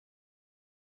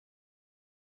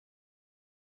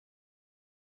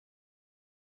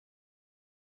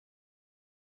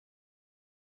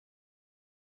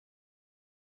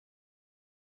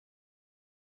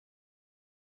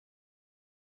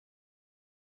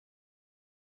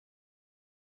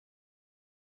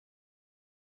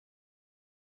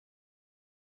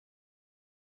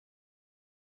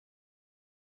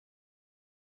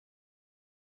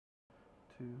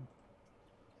2.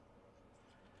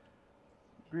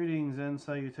 Greetings and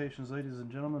salutations, ladies and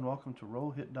gentlemen. Welcome to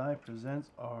Roll Hit Die presents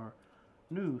our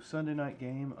new Sunday night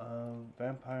game of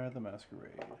Vampire the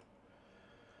Masquerade,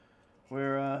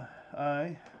 where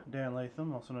I, Dan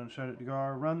Latham, also known as Shadowt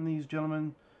Degar, run these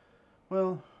gentlemen,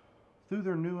 well, through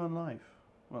their new life.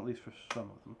 Well, at least for some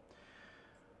of them.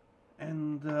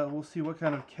 And we'll see what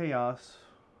kind of chaos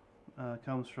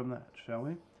comes from that, shall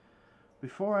we?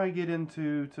 Before I get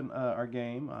into our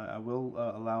game, I will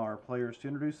allow our players to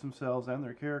introduce themselves and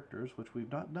their characters, which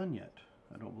we've not done yet,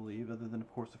 I don't believe, other than,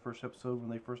 of course, the first episode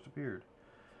when they first appeared.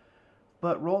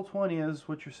 But Roll20 is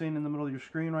what you're seeing in the middle of your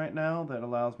screen right now. That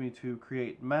allows me to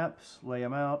create maps, lay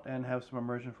them out, and have some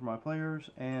immersion for my players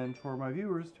and for my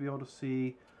viewers to be able to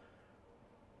see,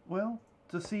 well,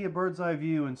 to see a bird's eye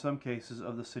view in some cases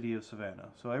of the city of Savannah.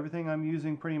 So everything I'm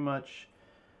using pretty much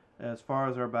as far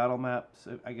as our battle maps,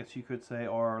 I guess you could say,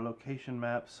 or our location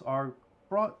maps, are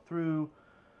brought from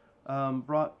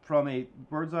a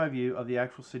bird's eye view of the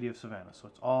actual city of Savannah. So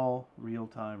it's all real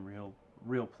time,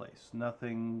 real place.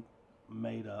 Nothing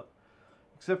made up,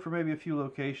 except for maybe a few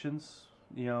locations.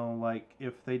 You know, like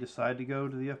if they decide to go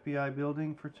to the FBI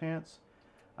building for chance,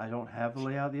 I don't have the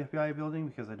layout of the FBI building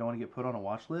because I don't want to get put on a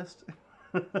watch list.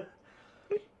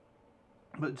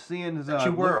 But seeing as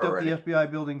I've looked up the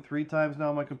FBI building 3 times now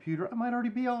on my computer, I might already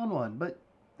be on one, but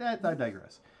I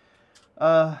digress.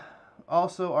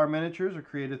 Also, our miniatures are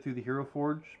created through the Hero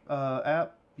Forge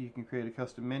app. You can create a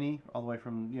custom mini all the way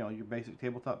from your basic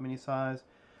tabletop mini size,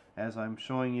 as I'm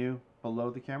showing you below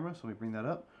the camera, so we bring that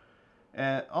up.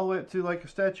 And all the way up to like a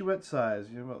statuette size,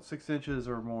 about 6 inches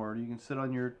or more. You can sit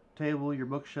on your table, your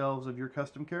bookshelves of your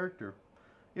custom character,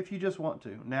 if you just want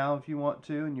to. Now, if you want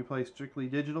to and you play strictly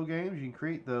digital games, you can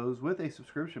create those with a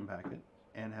subscription packet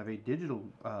and have a digital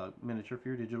miniature for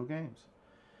your digital games.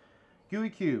 GUI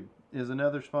Cube is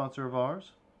another sponsor of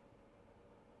ours.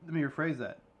 Let me rephrase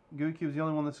that. GUI Cube is the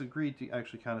only one that's agreed to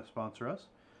actually kind of sponsor us.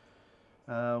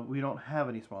 We don't have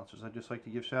any sponsors. I'd just like to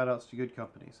give shout outs to good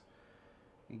companies.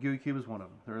 GUI Cube is one of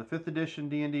them. They're a 5th edition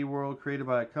D&D world created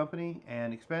by a company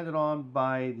and expanded on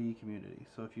by the community.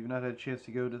 So if you've not had a chance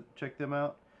to go to check them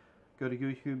out, go to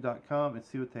GUICube.com and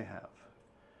see what they have.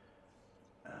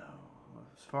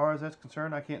 As far as that's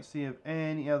concerned, I can't see of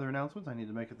any other announcements I need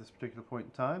to make at this particular point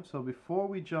in time. So before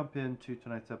we jump into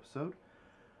tonight's episode,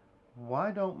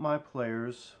 why don't my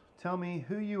players tell me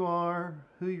who you are,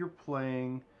 who you're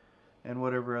playing, and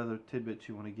whatever other tidbits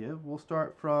you want to give. We'll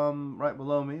start from right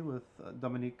below me with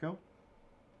Domenico.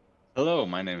 Hello,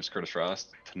 my name is Curtis Ross.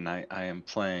 Tonight I am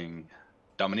playing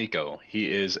Domenico.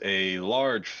 He is a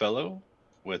large fellow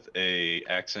with a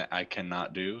accent I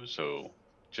cannot do, so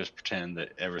just pretend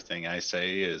that everything I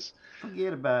say is...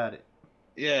 Forget about it.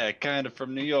 Yeah, kind of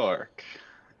from New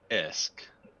York-esque.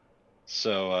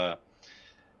 So,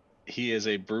 he is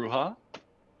a Bruja,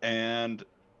 and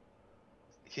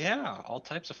yeah, all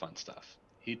types of fun stuff.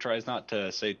 He tries not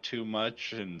to say too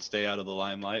much and stay out of the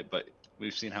limelight, but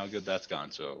we've seen how good that's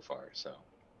gone so far, so.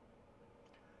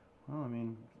 Well, I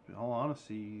mean, in all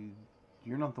honesty,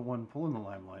 you're not the one pulling the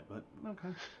limelight, but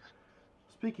okay.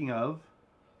 Speaking of...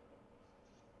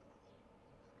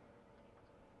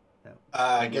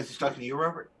 I guess he's talking to you,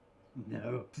 Robert?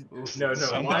 No. No,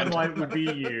 limelight would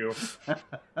be you.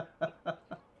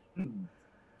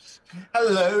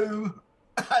 Hello,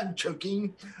 I'm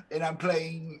choking, and I'm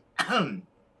playing... Un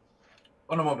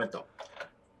momento.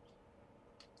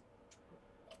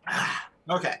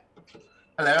 Okay.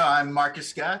 Hello, I'm Marcus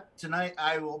Scott. Tonight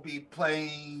I will be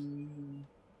playing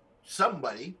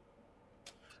somebody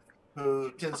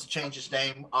who tends to change his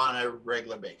name on a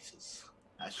regular basis.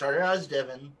 I started out as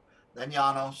Devin, then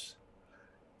Janos.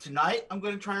 Tonight I'm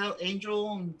going to try out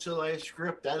Angel until I screw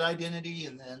up that identity,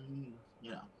 and then,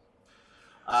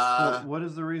 So what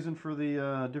is the reason for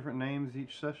the different names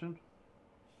each session?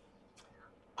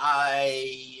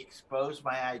 I expose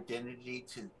my identity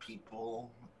to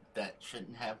people that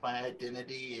shouldn't have my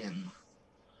identity, and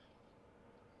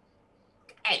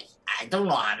hey, I don't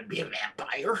know how to be a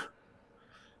vampire.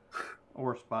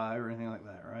 Or spy or anything like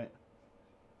that, right?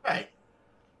 Right.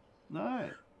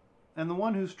 Alright. And the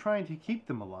one who's trying to keep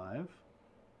them alive.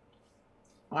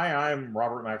 Hi, I'm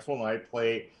Robert Maxwell, and I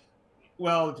play...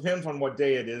 Well, it depends on what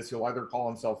day it is. He'll either call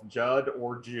himself Judd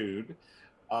or Jude.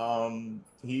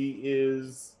 He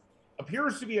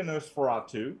appears to be a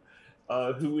Nosferatu,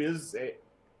 who is a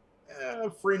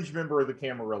fringe member of the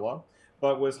Camarilla,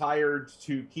 but was hired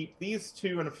to keep these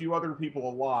two and a few other people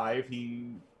alive.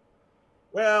 He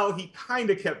kind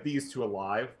of kept these two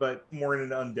alive, but more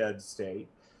in an undead state.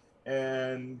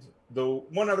 And the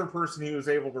one other person he was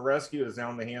able to rescue is now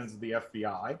in the hands of the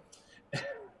FBI.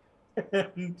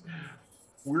 And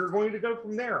we're going to go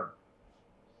from there.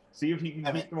 See if he can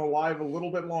keep them alive a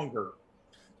little bit longer.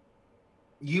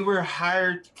 You were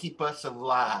hired to keep us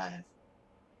alive.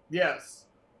 Yes.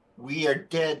 We are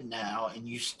dead now, and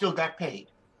you still got paid.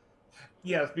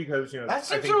 Yes, because that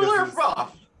seems a little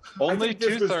rough. Only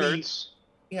 2/3.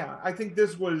 Yeah, I think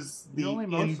this was the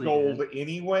end goal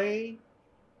anyway.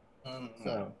 Mm-hmm.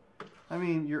 So, I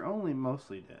mean, you're only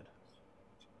mostly dead.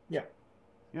 Yeah.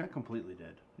 You're not completely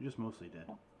dead. You're just mostly dead.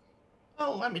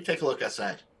 Oh, let me take a look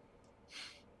outside.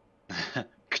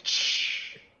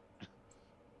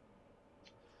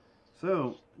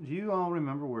 So, do you all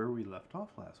remember where we left off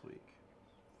last week?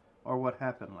 Or what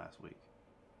happened last week?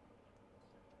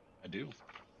 I do.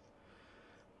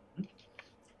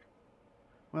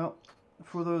 Well,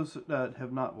 for those that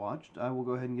have not watched, I will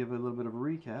go ahead and give a little bit of a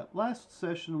recap. Last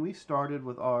session, we started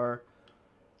with our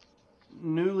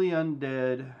newly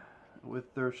undead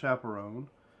with their chaperone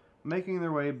making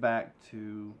their way back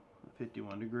to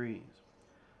 51 degrees.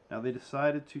 Now, they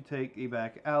decided to take a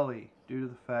back alley due to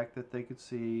the fact that they could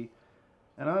see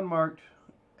an unmarked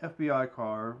FBI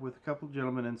car with a couple of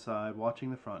gentlemen inside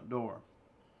watching the front door.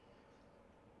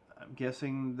 I'm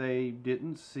guessing they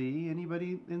didn't see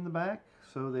anybody in the back,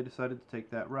 so they decided to take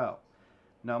that route.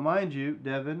 Now, mind you,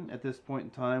 Devin, at this point in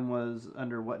time, was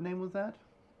under what name was that?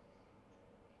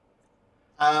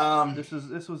 This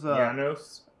was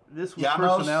Janos. This was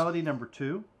Janos. Personality number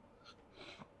 2.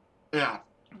 Yeah.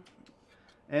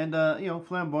 And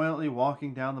flamboyantly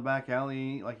walking down the back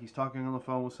alley like he's talking on the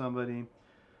phone with somebody,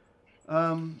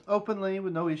 openly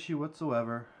with no issue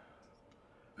whatsoever.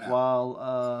 Yeah.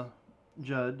 While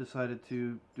Judd decided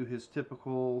to do his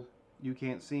typical "you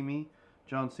can't see me"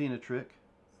 John Cena trick,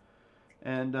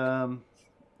 and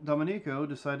Domenico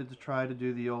decided to try to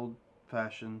do the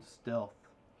old-fashioned stealth.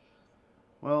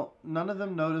 Well, none of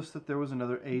them noticed that there was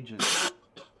another agent.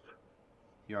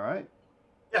 You all right?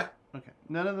 Yeah. Okay.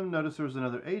 None of them noticed there was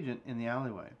another agent in the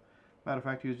alleyway. Matter of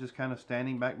fact, he was just kind of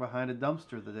standing back behind a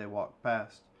dumpster that they walked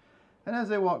past. And as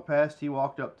they walked past, he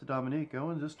walked up to Domenico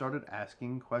and just started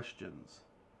asking questions.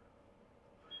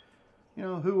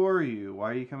 Who are you?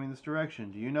 Why are you coming this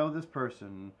direction? Do you know this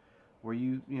person? Were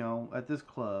you, at this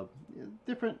club?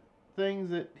 Different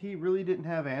things that he really didn't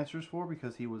have answers for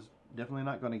because he was definitely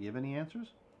not going to give any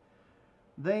answers.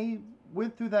 They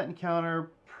went through that encounter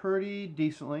pretty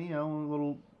decently, a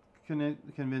little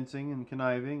convincing and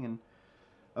conniving, and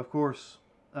of course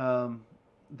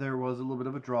there was a little bit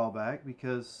of a drawback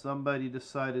because somebody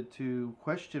decided to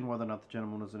question whether or not the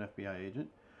gentleman was an FBI agent,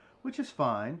 which is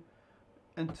fine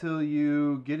until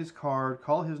you get his card,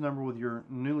 call his number with your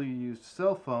newly used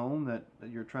cell phone that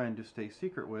you're trying to stay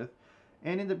secret with,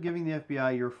 and end up giving the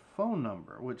FBI your phone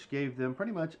number, which gave them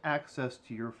pretty much access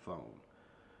to your phone.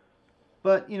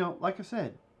 But, like I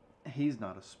said, he's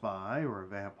not a spy or a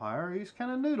vampire. He's kind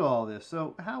of new to all this.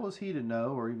 So how was he to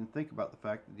know or even think about the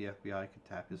fact that the FBI could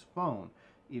tap his phone,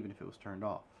 even if it was turned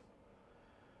off?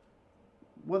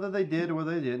 Whether they did or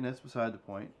whether they didn't, that's beside the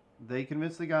point. They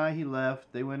convinced the guy, he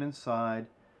left. They went inside.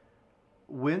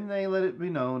 When they let it be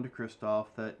known to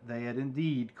Christoph that they had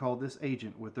indeed called this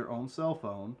agent with their own cell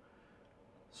phone,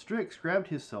 Strix grabbed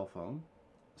his cell phone,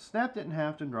 snapped it in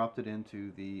half and dropped it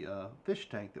into the fish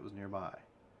tank that was nearby.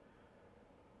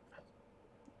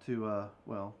 To,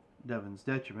 Devin's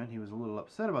detriment, he was a little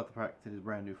upset about the fact that his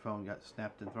brand new phone got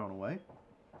snapped and thrown away.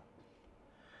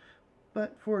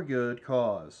 But for a good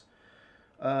cause.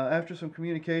 After some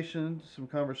communications, some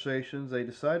conversations, they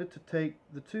decided to take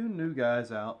the two new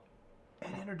guys out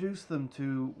and introduce them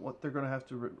to what they're going to have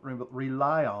to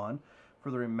rely on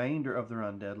for the remainder of their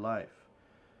undead life.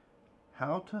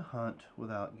 How to hunt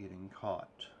without getting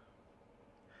caught.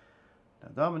 Now,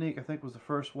 Dominique, I think, was the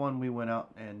first one we went out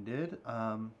and did.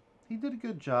 He did a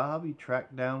good job. He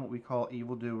tracked down what we call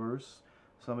evildoers.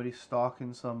 Somebody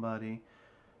stalking somebody.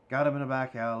 Got him in a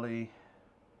back alley.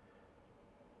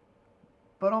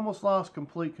 But almost lost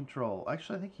complete control.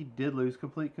 Actually, I think he did lose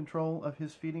complete control of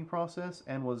his feeding process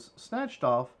and was snatched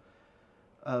off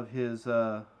of his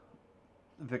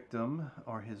victim,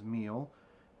 or his meal,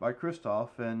 by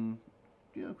Christoph. And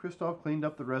Christoph cleaned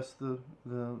up the rest of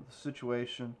the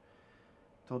situation.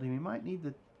 Told him he might need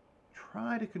to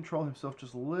try to control himself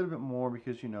just a little bit more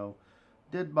because,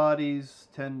 dead bodies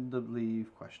tend to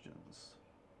leave questions.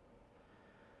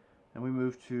 And we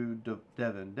move to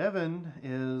Devin. Devin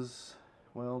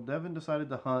decided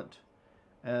to hunt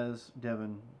as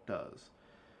Devin does.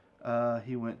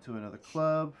 He went to another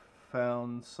club,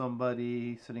 found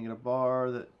somebody sitting at a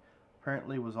bar that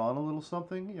apparently was on a little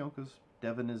something, because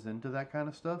Devin is into that kind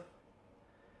of stuff.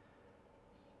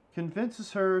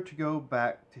 Convinces her to go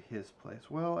back to his place.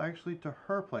 Well, actually to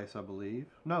her place, I believe.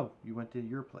 No, you went to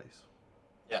your place.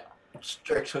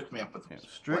 Strix hooked me up with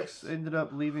Strix ended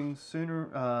up leaving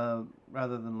sooner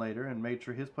rather than later and made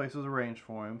sure his place was arranged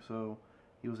for him, so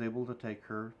he was able to take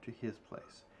her to his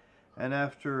place. And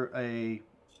after a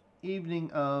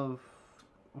evening of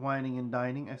whining and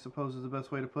dining, I suppose is the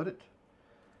best way to put it,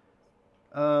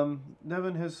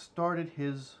 Nevin has started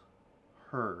his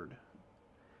herd.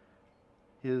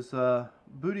 His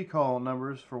booty call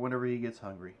numbers for whenever he gets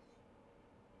hungry.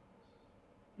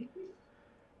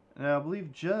 Now, I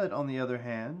believe Judd, on the other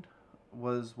hand,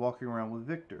 was walking around with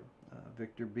Victor.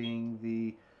 Victor being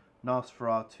the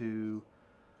Nosferatu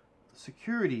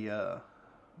security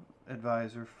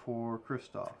advisor for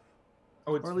Kristoff.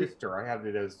 Oh, it's Victor. I had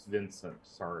it as Vincent.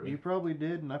 Sorry. You probably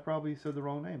did, and I probably said the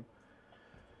wrong name.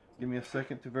 Give me a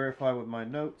second to verify with my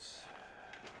notes.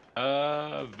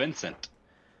 Vincent.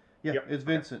 Yeah, yep. It's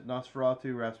Vincent.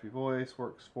 Nosferatu, raspy voice,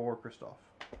 works for Kristoff.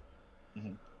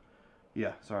 Mm-hmm.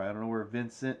 Yeah, sorry, I don't know where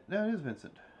Vincent... No, it is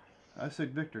Vincent. I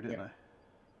said Victor, didn't I?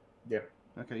 Yep.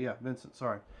 Okay, yeah, Vincent,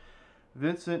 sorry.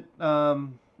 Vincent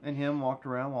and him walked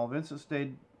around while Vincent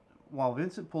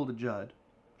pulled a Judd.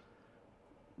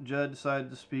 Judd decided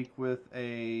to speak with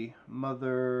a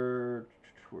mother...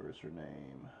 Where's her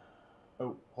name?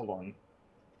 Oh, hold on.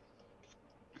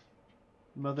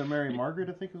 Mother Mary Margaret,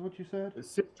 I think is what you said?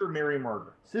 Sister Mary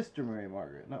Margaret. Sister Mary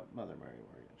Margaret, not Mother Mary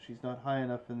Margaret. She's not high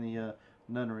enough in the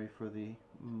nunnery for the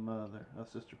mother,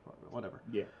 sister part, whatever.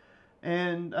 Yeah.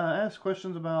 And asked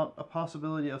questions about a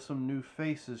possibility of some new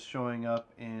faces showing up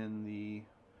in the,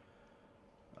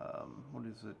 what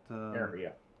is it?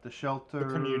 Area. The shelter. The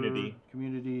community.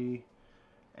 Community.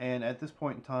 And at this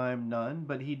point in time, none.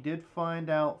 But he did find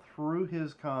out through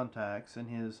his contacts and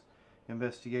his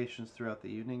investigations throughout the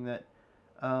evening that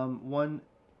one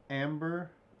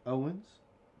Amber Owens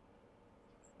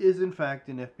is in fact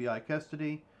in FBI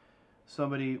custody.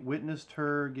 Somebody witnessed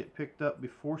her get picked up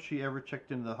before she ever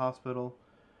checked into the hospital,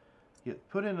 get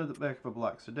put into the back of a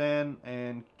black sedan,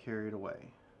 and carried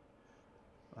away.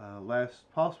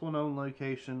 Last possible known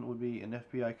location would be in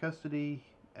FBI custody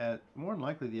at more than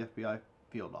likely the FBI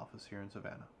field office here in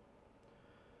Savannah.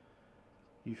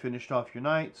 You finished off your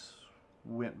nights,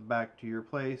 went back to your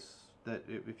place, that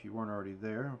if you weren't already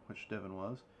there, which Devin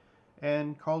was,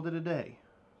 and called it a day,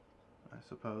 I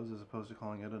suppose, as opposed to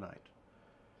calling it a night.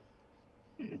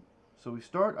 So we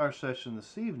start our session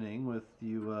this evening with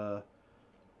you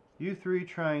three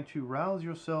trying to rouse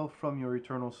yourself from your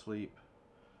eternal sleep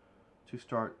to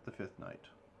start the fifth night.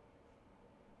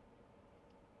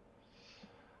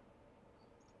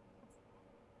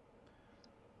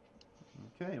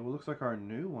 Okay, well, looks like our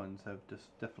new ones have just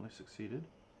definitely succeeded.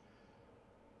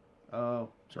 Oh,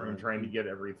 sorry, I'm trying to get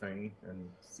everything and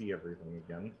see everything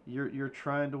again. You're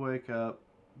trying to wake up,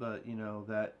 but you know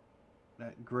that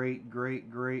great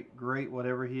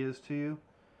whatever he is to you,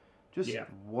 just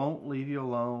won't leave you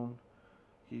alone.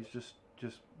 He's just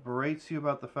berates you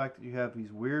about the fact that you have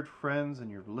these weird friends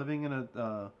and you're living in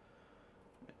a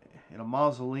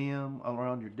mausoleum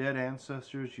around your dead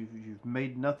ancestors. You've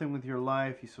made nothing with your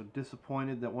life. He's so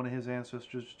disappointed that one of his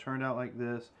ancestors turned out like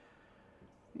this.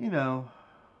 You know,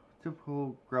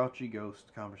 typical grouchy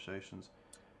ghost conversations.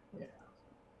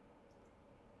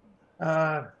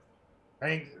 Yeah.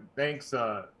 Thanks.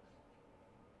 I'm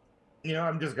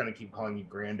just gonna keep calling you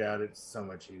Granddad. It's so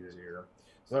much easier.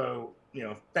 So,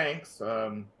 thanks.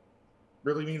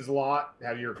 Really means a lot to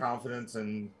have your confidence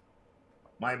in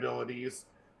my abilities.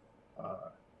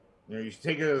 You should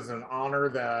take it as an honor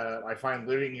that I find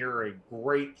living here a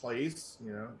great place,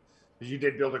 because you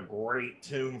did build a great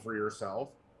tomb for yourself.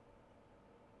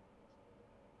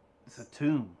 It's a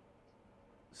tomb.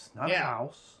 It's not a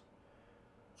house.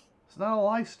 It's not a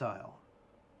lifestyle.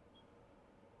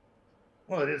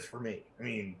 Well, it is for me. I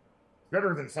mean, it's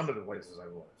better than some of the places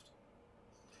I've lived.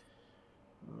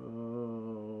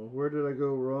 Where did I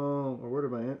go wrong? Or where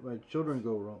did my children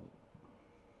go wrong?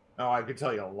 Oh, I could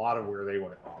tell you a lot of where they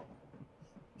went wrong.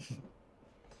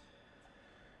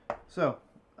 So,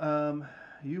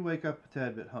 you wake up a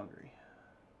tad bit hungry.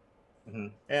 Mm-hmm.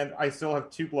 And I still have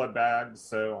 2 blood bags,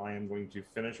 so I am going to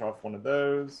finish off one of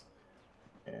those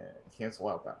and cancel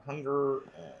out that hunger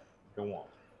and go on.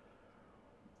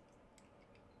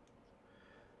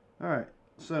 All right,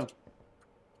 so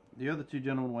the other 2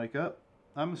 gentlemen wake up.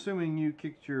 I'm assuming you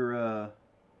kicked your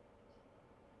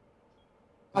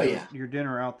your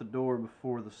dinner out the door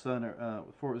before the sun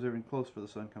before it was even close for the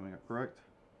sun coming up, correct?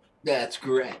 That's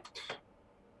correct.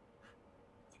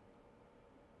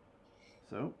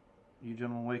 So, you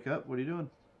gentlemen wake up. What are you doing?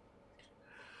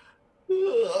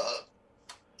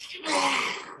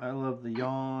 I love the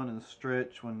yawn and the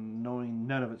stretch when knowing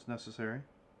none of it's necessary.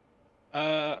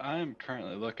 I'm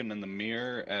currently looking in the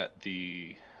mirror at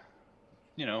the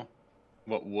you know,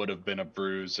 what would have been a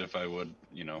bruise if I would,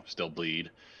 still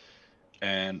bleed.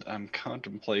 And I'm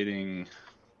contemplating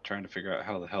trying to figure out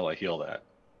how the hell I heal that.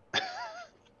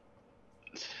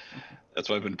 That's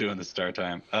what I've been doing this entire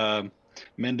time.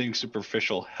 Mending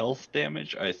superficial health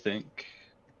damage, I think.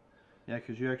 Yeah,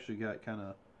 because you actually got kind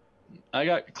of. I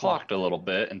got clocked a little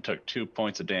bit and took 2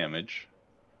 points of damage.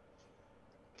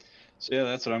 So yeah,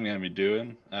 that's what I'm going to be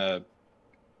doing.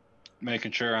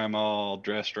 Making sure I'm all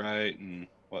dressed right and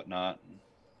whatnot.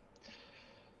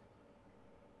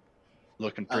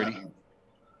 Looking pretty.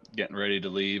 Getting ready to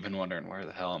leave and wondering where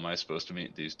the hell am I supposed to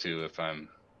meet these two if I'm...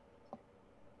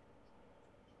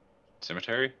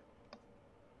 Cemetery?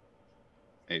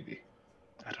 Maybe.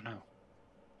 I don't know.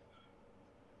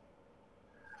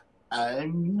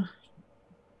 I'm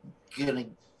gonna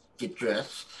get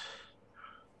dressed.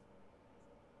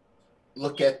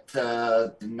 Look at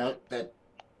the note that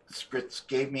Spritz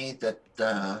gave me that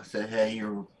said, "Hey,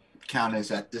 your account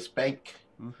is at this bank."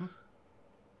 Mm-hmm.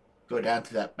 Go down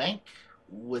to that bank,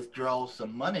 withdraw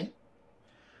some money.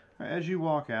 As you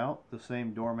walk out, the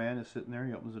same doorman is sitting there.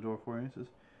 He opens the door for you and says,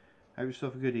 "Have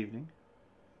yourself a good evening."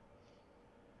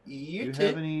 Do you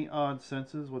have any odd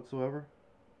senses whatsoever?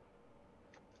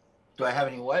 Do I have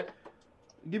any what?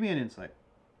 Give me an insight.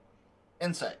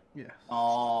 Insight. Yes.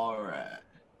 All right.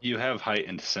 You have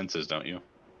heightened senses, don't you?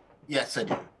 Yes, I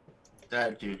do.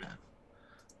 That I do have.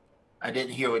 I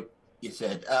didn't hear what you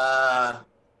said. Let's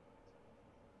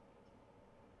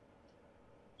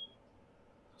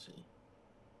see.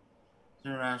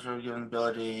 Supernatural given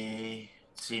ability,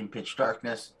 see in pitch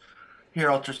darkness, hear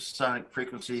ultrasonic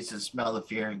frequencies, and smell the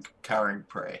fear and cowering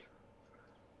prey.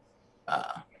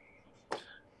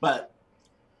 But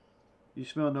you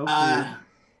smell no fear.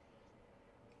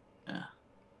 Yeah.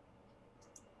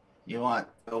 You want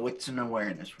a wits and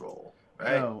awareness roll,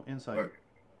 right? No, insight.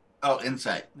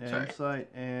 Insight. Yeah, Sorry. insight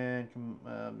and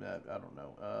I don't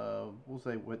know. We'll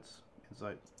say wits,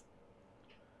 insight.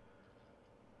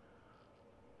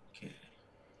 Okay.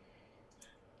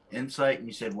 Insight, and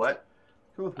you said what?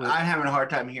 Go with wits. I'm having a hard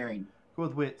time hearing. Go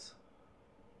with wits.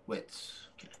 Wits.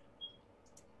 Okay.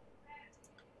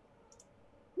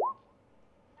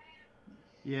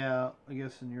 Yeah, I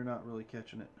guess, and you're not really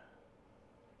catching it.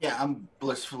 Yeah, I'm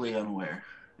blissfully unaware.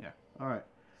 Yeah. All right.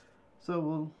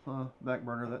 So we'll back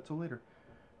burner that till later.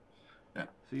 Yeah.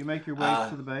 So you make your way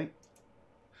to the bank.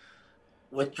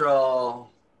 Withdraw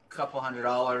a couple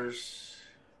 $100.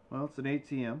 Well, it's an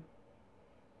ATM.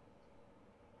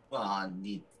 Well, I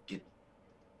need to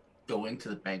go into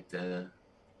the bank to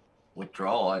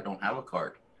withdraw. I don't have a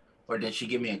card. Or did she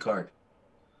give me a card?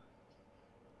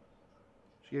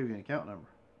 She gave you an account number.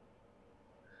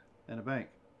 And a bank.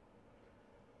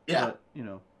 Yeah. But,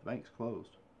 the bank's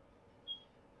closed.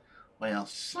 Well,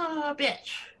 son of a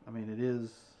bitch. I mean, it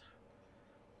is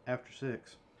after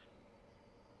 6.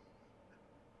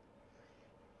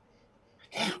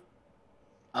 Damn.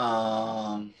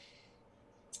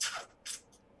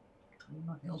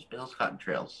 Hills, Bells, Cotton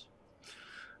Trails.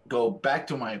 Go back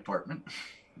to my apartment.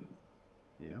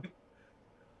 Yeah.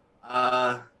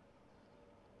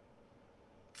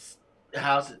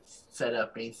 How's it set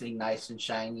up? Anything nice and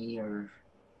shiny or?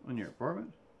 In your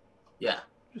apartment? Yeah.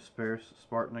 Just spare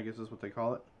Spartan, I guess is what they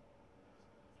call it.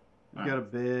 You've got a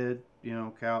bed,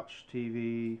 couch,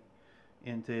 TV,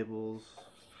 end tables,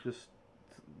 just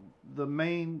the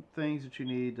main things that you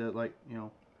need to, live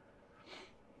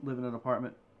in an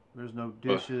apartment. There's no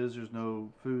dishes, there's no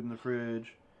food in the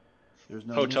fridge, there's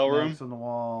no hotel room on the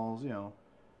walls,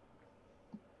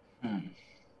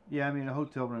 Yeah, I mean, a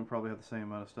hotel room probably have the same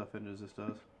amount of stuff in it as this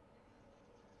does.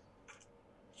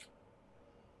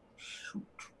 Shoot.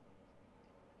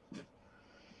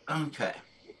 Okay.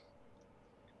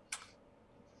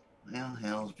 Well,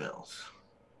 hell's bells.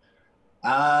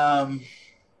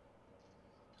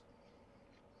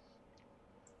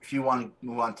 If you want to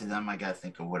move on to them, I gotta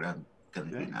think of what I'm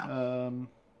gonna do now.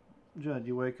 Judd,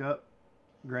 you wake up.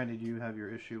 Granted, you have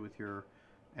your issue with your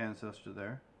ancestor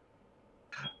there.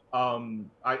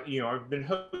 I've been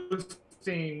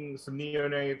hosting some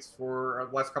neonates for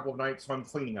the last couple of nights, so I'm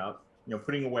cleaning up,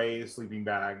 putting away sleeping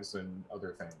bags and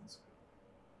other things.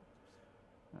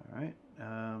 All right.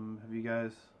 Have you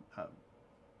guys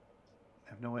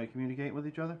have no way to communicate with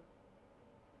each other?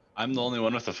 I'm the only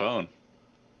one with the phone.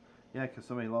 Yeah, because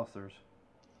somebody lost theirs.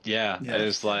 Yeah, it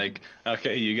was like,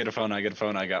 okay, you get a phone, I get a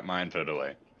phone, I got mine, put it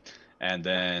away. And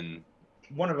then...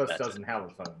 One of us doesn't have a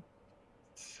phone.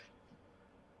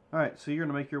 All right, so you're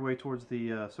going to make your way towards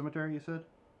the cemetery, you said?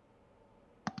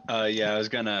 Yeah, I was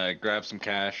going to grab some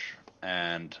cash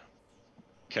and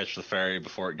catch the ferry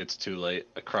before it gets too late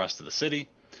across to the city.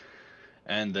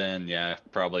 And then,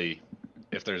 probably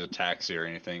if there's a taxi or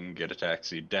anything, get a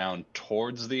taxi down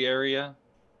towards the area,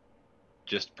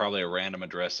 just probably a random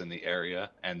address in the area,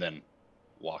 and then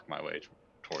walk my way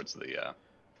towards the All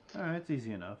right, it's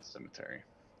easy enough. cemetery.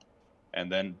 And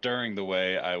then during the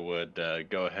way, I would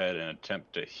go ahead and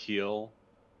attempt to heal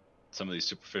some of these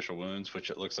superficial wounds, which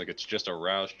it looks like it's just a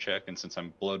rouse check, and since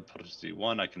I'm blood potency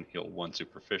 1, I can heal 1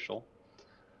 superficial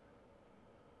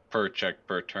per check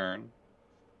per turn.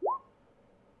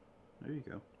 There you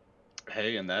go.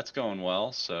 Hey, and that's going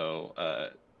well,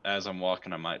 so as I'm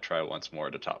walking, I might try once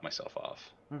more to top myself off.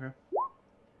 Okay.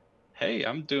 Hey,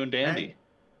 I'm doing dandy.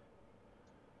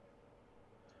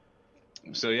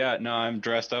 So yeah, no, I'm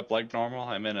dressed up like normal.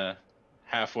 I'm in a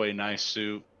halfway nice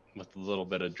suit with a little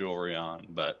bit of jewelry on,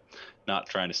 but not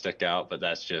trying to stick out, but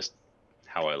that's just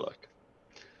how I look.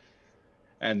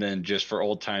 And then just for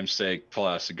old time's sake, pull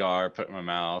out a cigar, put it in my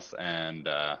mouth, and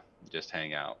just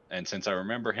hang out. And since I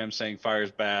remember him saying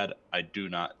fire's bad, I do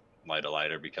not light a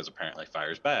lighter because apparently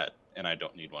fire's bad, and I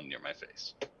don't need one near my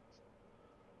face.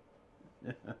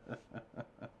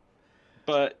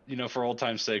 But, you know, for old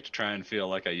time's sake, to try and feel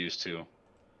like I used to,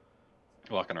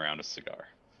 walking around with a cigar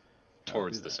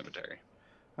towards the cemetery.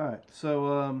 All right,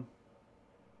 so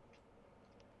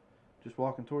just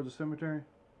walking towards the cemetery?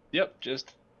 Yep,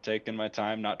 just taking my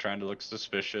time, not trying to look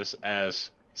suspicious as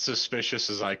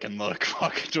I can look,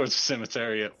 walking towards the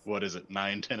cemetery at, what is it,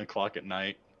 9, 10 o'clock at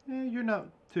night. Yeah, you're not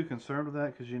too concerned with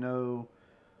that because, you know,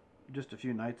 just a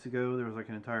few nights ago there was like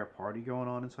an entire party going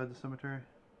on inside the cemetery.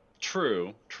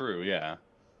 True, yeah.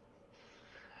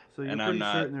 So you're pretty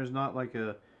certain there's not like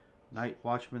a night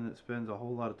watchman that spends a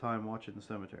whole lot of time watching the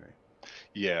cemetery.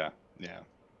 Yeah.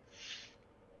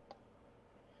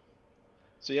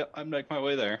 So yep, I'm making my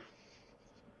way there.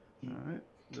 All right,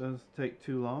 doesn't take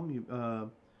too long. You,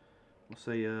 we'll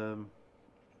say,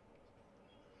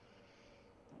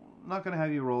 not gonna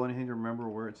have you roll anything to remember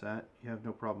where it's at. You have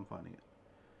no problem finding it.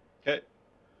 Okay.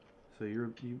 So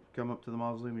you come up to the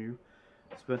mausoleum you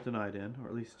spent the night in, or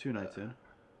at least 2 nights in.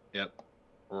 Yep.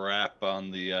 Rap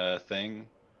on the thing.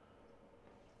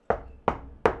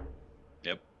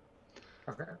 Yep.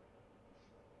 Okay.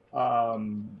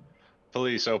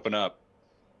 Police, open up.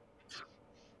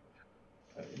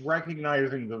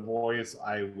 Recognizing the voice,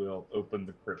 I will open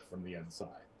the crypt from the inside.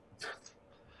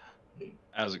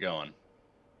 How's it going?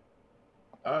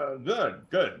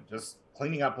 Good. Just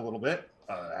cleaning up a little bit.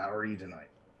 How are you tonight?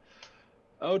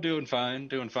 Oh, doing fine.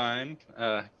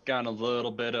 Got a little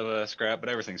bit of a scrap, but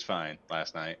everything's fine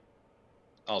last night.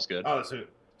 All's good. Oh,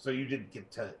 so you did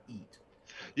get to eat?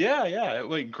 Yeah, it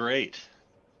went great.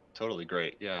 Totally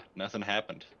great. Yeah, nothing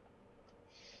happened.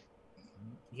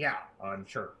 Yeah, I'm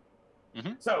sure.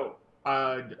 Mm-hmm. So,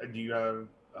 do you have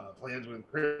plans with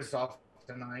Christoph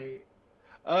tonight?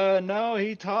 No,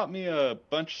 he taught me a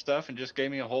bunch of stuff and just gave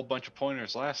me a whole bunch of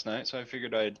pointers last night, so I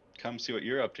figured I'd come see what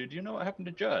you're up to. Do you know what happened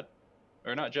to Judd?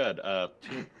 Or not Judd,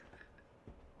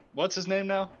 what's his name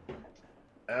now?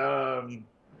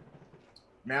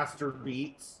 Master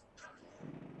Beats.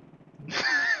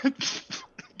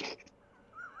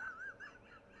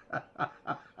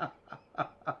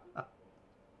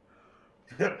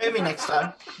 Maybe next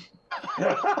time.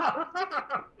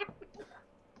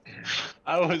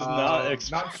 I was not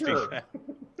expecting not sure. that.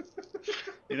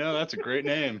 You know, that's a great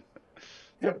name.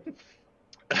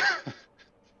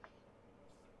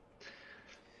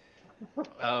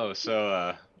 Oh,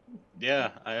 so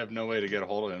yeah, I have no way to get a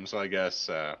hold of him, so I guess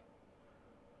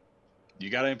you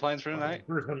got any plans for tonight?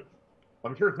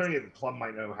 I'm sure somebody at the club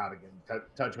might know how to get in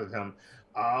touch with him.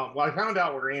 Well, I found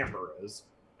out where Amber is.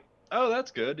 Oh,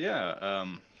 that's good. Yeah,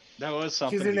 that was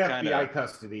something. She's in FBI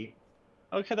custody.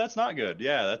 Okay, that's not good.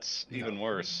 Yeah, that's even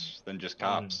worse than just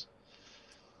cops.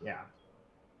 Yeah.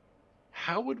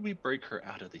 How would we break her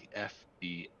out of the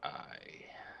FBI?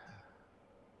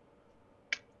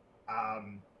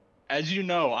 As you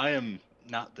know, I am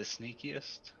not the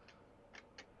sneakiest,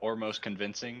 or most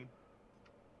convincing,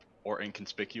 or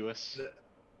inconspicuous.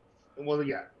 Well,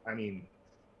 yeah. I mean,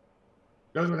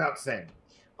 goes without saying.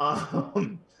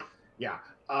 Yeah.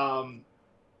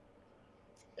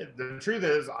 The truth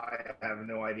is, I have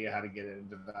no idea how to get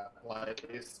into that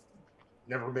place.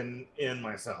 Never been in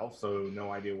myself, so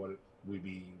no idea what we'd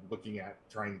be looking at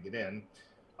trying to get in.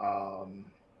 And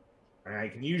I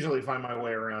can usually find my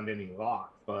way around any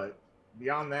lock, but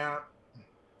beyond that,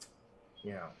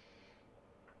 you know.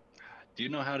 Do you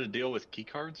know how to deal with key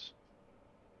cards?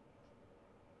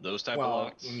 Those type of Well,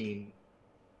 locks? I mean,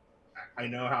 I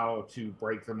know how to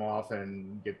break them off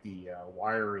and get the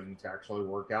wiring to actually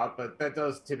work out, but that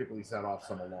does typically set off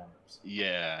some alarms.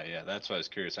 Yeah, that's why I was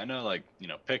curious. I know, like, you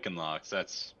know, picking locks,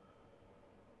 that's,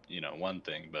 you know, one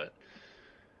thing, but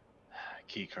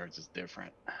key cards is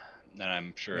different. And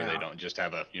I'm sure Yeah. they don't just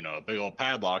have a a big old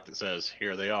padlock that says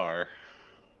here they are.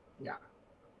 Yeah.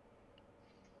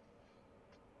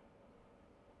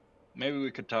 Maybe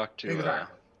we could talk to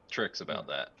Exactly. Trix about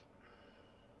that.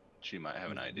 She might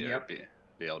have an idea. Yep.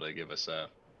 Be able to give us a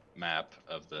map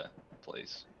of the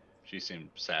place. She seemed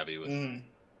savvy with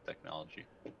technology.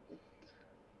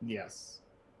 Yes.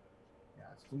 Yeah.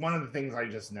 It's one of the things I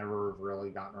just never really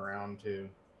gotten around to.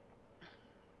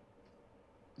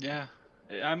 Yeah.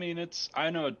 I mean, I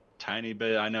know a tiny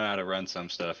bit. I know how to run some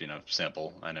stuff,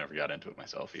 simple. I never got into it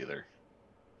myself either.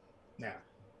 Yeah.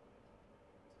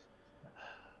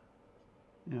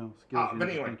 Skills you but don't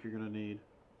anyway. think you're going to need.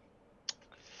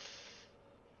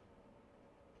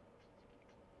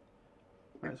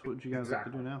 All right, so what you guys have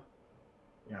to do now?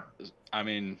 Yeah. I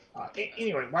mean...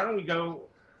 anyway, why don't we go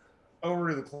over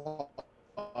to the club?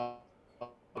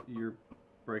 You're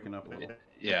breaking up a little.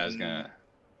 Yeah, I was going to...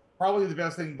 Probably the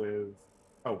best thing with...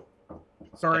 Oh,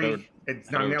 sorry. I'm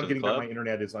now getting that my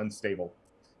internet is unstable.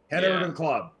 Head over to the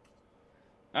club.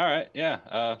 All right, yeah,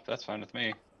 that's fine with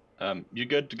me. You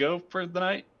good to go for the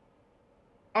night?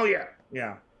 Oh, yeah,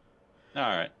 yeah. All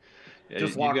right.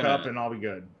 Just lock up and I'll be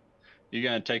good. You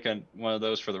gonna take one of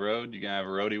those for the road? You gonna have a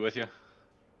roadie with you?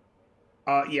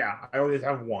 Yeah, I always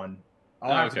have one.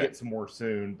 I'll have to get some more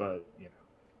soon, but,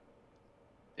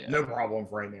 no problem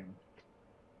for right now.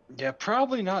 Yeah,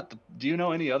 probably not. Do you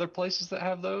know any other places that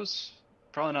have those?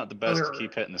 Probably not the best to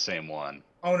keep hitting the same one.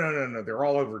 Oh, no. They're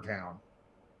all over town.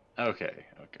 Okay.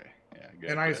 Yeah, good.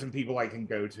 And I have some people I can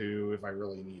go to if I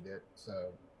really need it,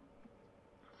 so.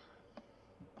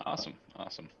 Awesome.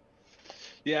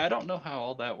 Yeah, I don't know how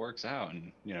all that works out,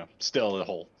 and, still the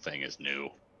whole thing is new,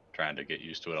 trying to get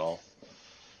used to it all.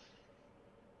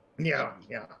 Yeah.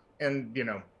 And, do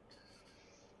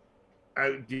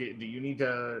you need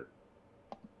to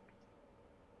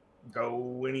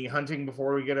go any hunting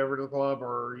before we get over to the club,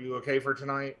 or are you okay for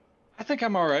tonight? I think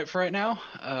I'm all right for right now.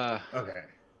 Okay.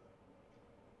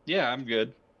 Yeah, I'm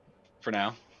good for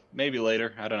now. Maybe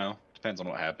later. I don't know. Depends on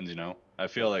what happens, I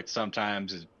feel like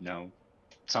sometimes,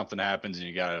 something happens and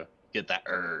you got to get that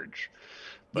urge.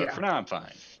 But for now, I'm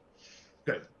fine.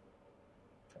 Good.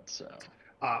 So.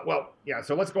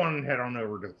 So let's go on and head on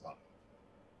over to the club.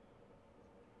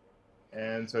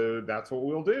 And so that's what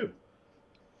we'll do.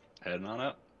 Heading on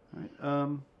up. All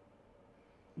right.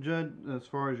 Judd, as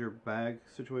far as your bag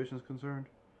situation is concerned,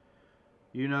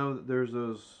 that there's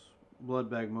those blood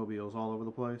bag mobiles all over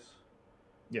the place.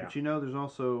 Yeah. But there's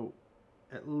also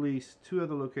at least 2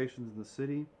 other locations in the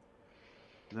city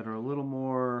that are a little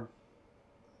more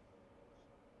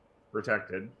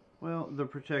protected. Well, they're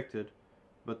protected,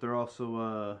 but they're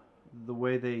also the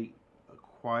way they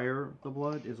acquire the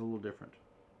blood is a little different.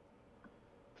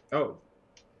 Oh.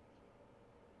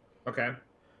 Okay.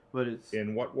 But it's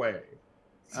in what way?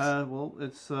 Well,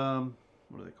 it's what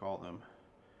do they call them?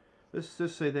 Let's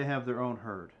just say they have their own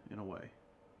herd in a way.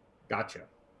 Gotcha.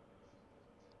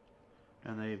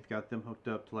 And they've got them hooked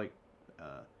up to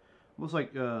almost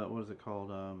like what is it called?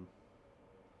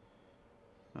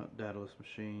 Not dataless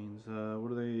machines.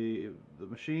 What are they? The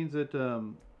machines that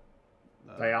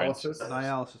dialysis.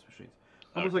 Dialysis machines.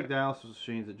 Almost like dialysis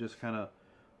machines that just kind of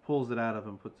pulls it out of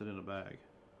and puts it in a bag.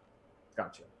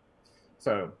 Gotcha.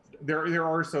 So there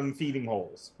are some feeding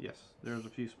holes. Yes, there's a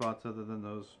few spots other than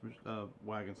those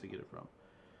wagons to get it from.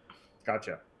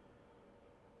 Gotcha.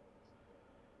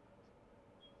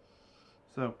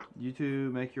 So you two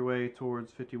make your way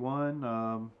towards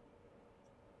 51.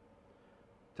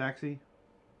 Taxi?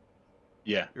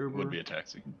 Yeah, Uber? Would be a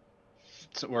taxi.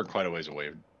 So we're quite a ways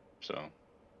away, so.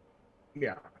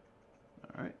 Yeah.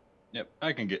 All right. Yep,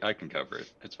 I can cover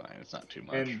it. It's fine. It's not too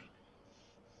much. And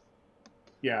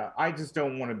yeah, I just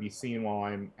don't want to be seen while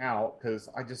I'm out because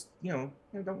I just, don't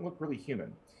look really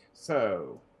human.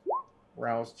 So,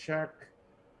 rouse check.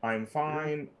 I'm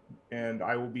fine, and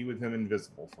I will be with him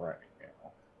invisible for right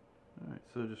now. All right,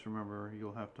 so just remember,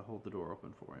 you'll have to hold the door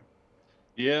open for him.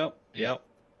 Yep.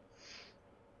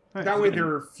 Right, that so way there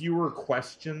are fewer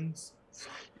questions.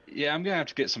 Yeah, I'm going to have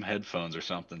to get some headphones or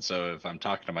something, so if I'm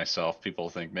talking to myself, people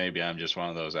think maybe I'm just one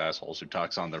of those assholes who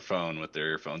talks on their phone with their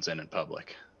earphones in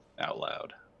public, out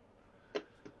loud.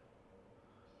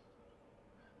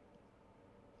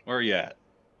 Where are you at?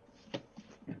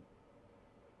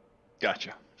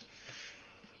 Gotcha.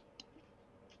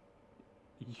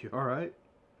 You all right?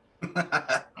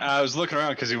 I was looking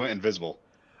around because he went invisible.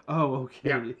 Oh, okay.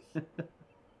 Yeah.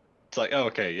 It's like, oh,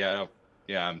 okay, yeah,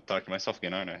 I'm talking to myself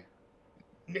again, aren't I?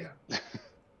 Yeah.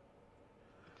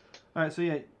 All right, so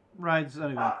yeah, ride's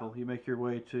uneventful. You make your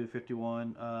way to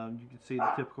 51. You can see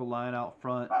the typical line out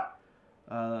front.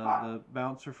 The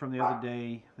bouncer from the other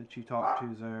day that you talked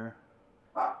to's there.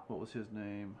 What was his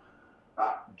name?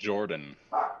 Jordan.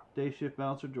 Day shift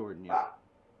bouncer Jordan. Yeah.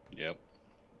 Yep.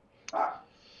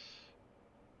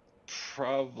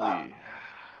 Probably.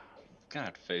 Gonna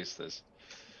have to face this.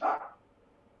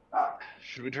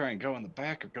 Should we try and go in the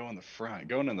back or go in the front?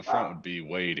 Going in the front would be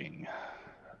waiting.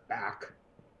 Back.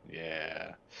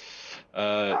 Yeah.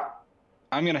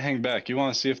 I'm gonna hang back. You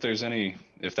want to see if there's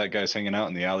if that guy's hanging out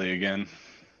in the alley again?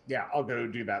 Yeah, I'll go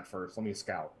do that first. Let me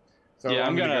scout. So Yeah,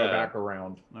 I'm gonna go back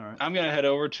around. All right. I'm gonna head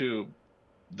over to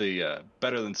the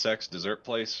Better Than Sex dessert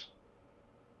place.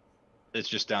 It's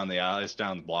just down the alley. It's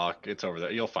down the block. It's over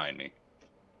there. You'll find me.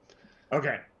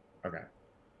 Okay.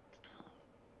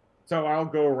 So I'll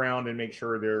go around and make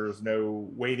sure there's no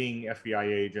waiting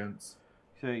FBI agents.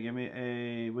 Okay, give me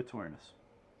a wits awareness.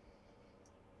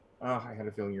 Oh, I had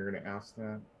a feeling you were going to ask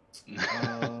that.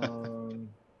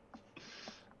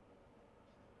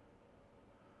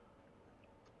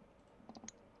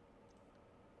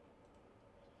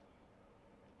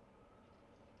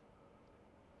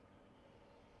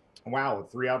 Wow,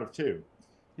 3 out of 2.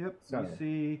 Yep. So,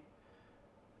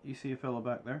 You see a fellow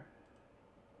back there.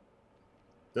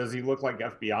 does he look like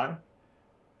FBI?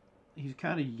 He's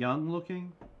kind of young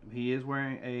looking. He is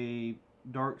wearing a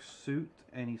dark suit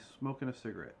and he's smoking a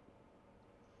cigarette.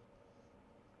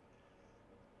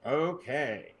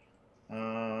 Okay.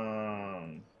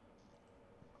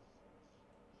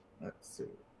 Let's see.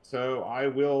 So I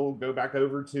will go back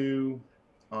over to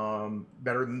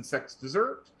Better Than Sex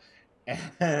Dessert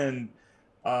and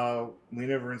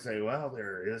lean over and say, well,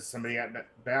 there is somebody at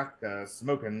back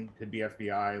smoking. Could be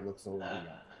FBI. Looks a little young.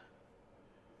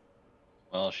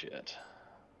 Well, shit.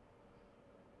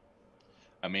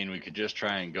 I mean, we could just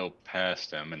try and go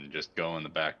past him and just go in the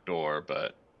back door,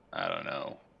 but I don't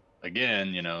know.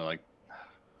 Again, like,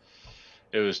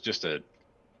 it was just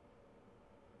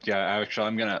yeah, actually,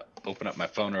 I'm going to open up my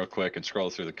phone real quick and scroll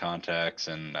through the contacts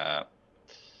and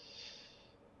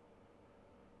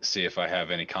see if I have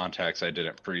any contacts I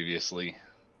didn't previously,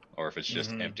 or if it's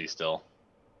just empty still.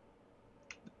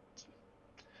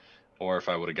 Or if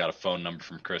I would have got a phone number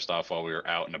from Christoph while we were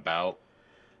out and about.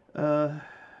 Let's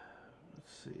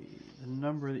see. The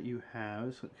number that you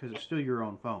have, because it's still your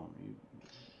own phone.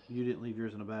 You didn't leave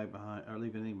yours in a bag behind, or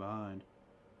leave anything behind.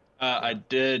 I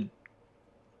did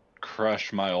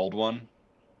crush my old one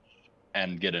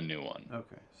and get a new one.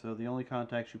 Okay, so the only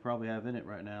contacts you probably have in it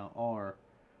right now are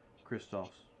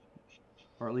Christoph's,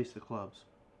 or at least the club's.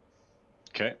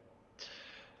 Okay.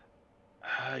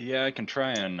 Yeah, I can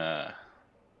try and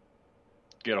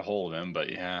get a hold of him,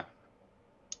 but yeah.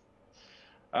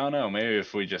 I don't know, maybe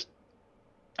if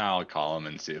I'll call him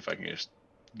and see if I can just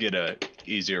get a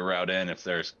easier route in if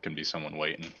can be someone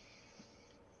waiting.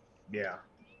 Yeah.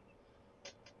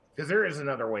 Because there is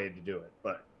another way to do it,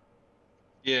 but...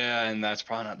 Yeah, and that's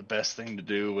probably not the best thing to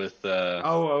do with...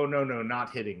 Oh, no,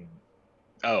 not hitting him.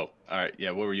 Oh, all right.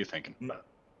 Yeah, what were you thinking?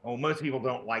 Well, most people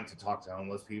don't like to talk to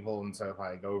homeless people, and so if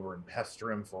I go over and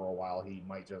pester him for a while, he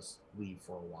might just leave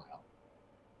for a while.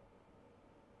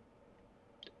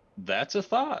 That's a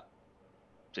thought.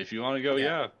 If you want to go,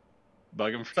 yeah,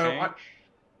 bug him for change.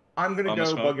 I'm going to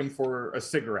go bug him for a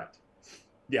cigarette.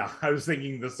 Yeah, I was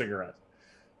thinking the cigarette.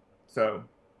 So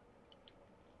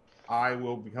I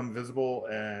will become visible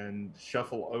and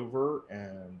shuffle over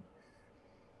and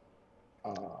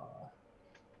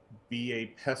be a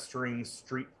pestering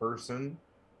street person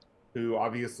who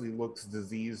obviously looks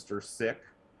diseased or sick.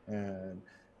 And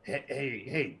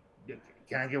hey,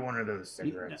 can I get one of those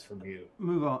cigarettes from you?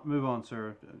 Move on,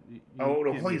 sir.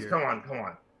 No, please, come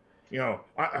on.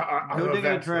 I'm go dig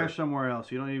in the trash trash somewhere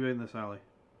else. You don't need to be in this alley.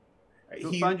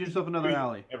 Go find yourself another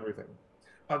alley. Everything.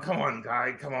 Oh, come on,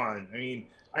 guy. Come on. I mean,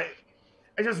 I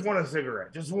just want a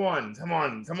cigarette. Just one. Come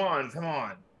on.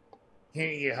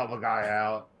 Can't you help a guy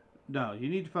out? No, you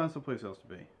need to find someplace else to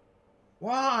be.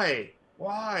 Why?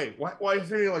 Why is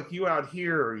there like you out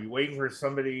here? Are you waiting for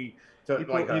somebody to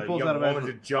a young woman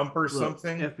to jump or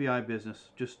something? FBI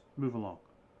business. Just move along.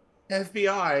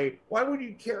 FBI? Why would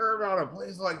you care about a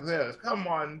place like this? Come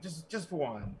on, just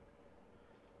one.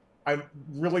 I'm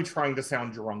really trying to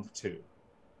sound drunk too.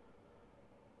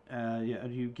 Yeah, are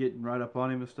you getting right up on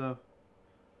him and stuff?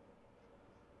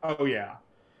 Oh yeah.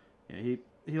 Yeah,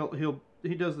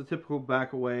 he does the typical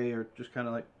back away or just kind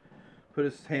of like put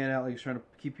his hand out like he's trying to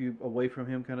keep you away from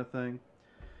him kind of thing.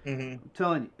 Mm-hmm. I'm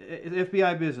telling you, it's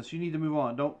FBI business. You need to move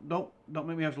on. Don't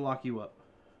make me have to lock you up.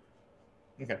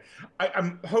 Okay.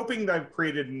 I'm hoping that I've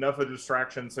created enough of a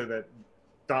distraction so that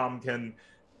Dom can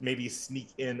maybe sneak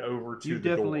in over to the door. You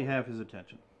definitely have his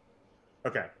attention.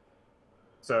 Okay.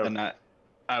 So... And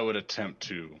I would attempt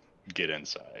to get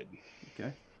inside.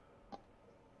 Okay.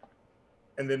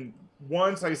 And then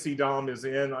once I see Dom is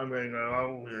in, I'm going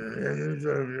to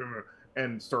go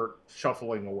and start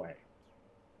shuffling away.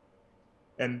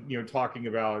 And, talking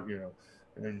about,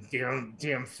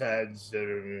 damn feds that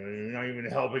are not even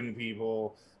helping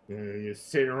people. You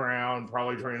sit around,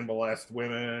 probably trying to molest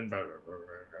women.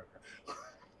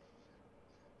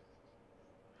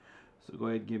 So go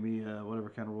ahead and give me whatever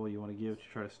kind of roll you want to give to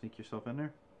try to sneak yourself in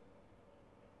there.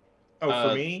 Oh,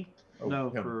 for me? Oh, no,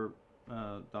 him. for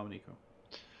Dominico.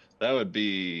 That would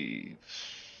be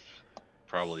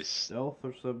probably Stealth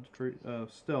or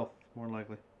stealth, more than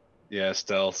likely. Yeah,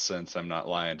 stealth, since I'm not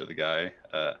lying to the guy.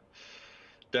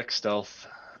 Deck stealth.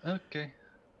 Okay.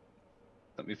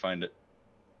 Let me find it.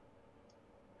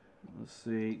 Let's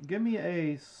see. Give me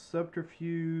a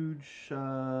subterfuge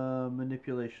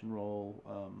manipulation roll,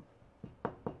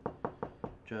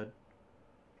 Judd.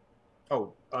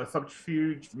 Oh,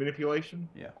 subterfuge manipulation?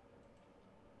 Yeah.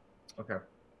 Okay.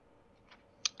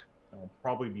 I'll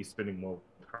probably be spending more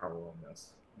power on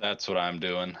this. That's what I'm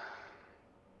doing.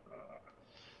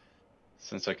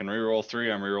 Since I can reroll 3,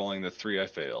 I'm rerolling the 3 I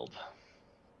failed.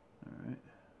 All right.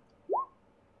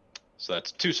 So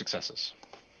that's 2 successes.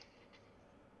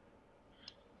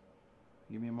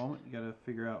 Give me a moment. You got to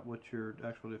figure out what your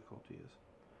actual difficulty is.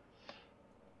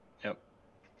 Yep.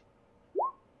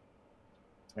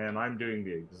 And I'm doing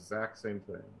the exact same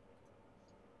thing.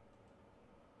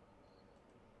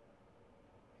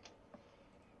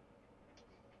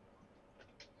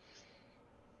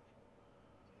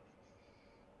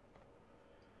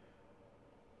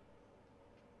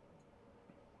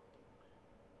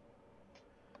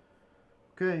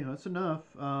 Okay, that's enough.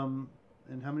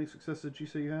 And how many successes did you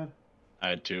say you had? I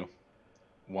had 2.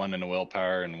 1 in a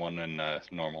willpower and 1 in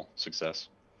normal success.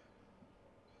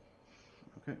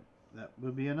 Okay, that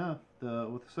would be enough.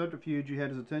 With the subterfuge, you had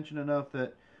his attention enough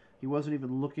that he wasn't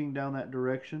even looking down that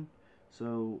direction,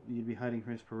 so you'd be hiding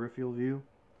from his peripheral view,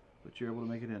 but you're able to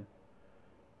make it in.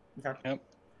 Okay. Yep.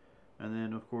 And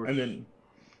then, of course, And then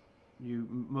you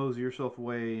mosey yourself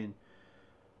away, and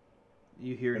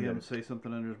you hear And him then- say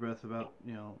something under his breath about,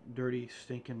 dirty,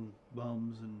 stinking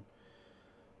bums and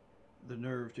the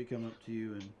nerve to come up to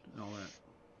you and all that.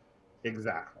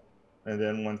 exactly. And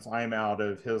then once I'm out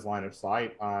of his line of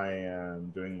sight, I am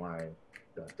doing my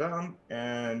dum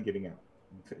and getting out,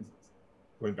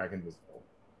 going back invisible.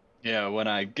 Yeah, when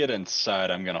I get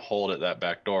inside, I'm going to hold at that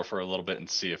back door for a little bit and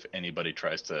see if anybody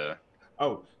tries to...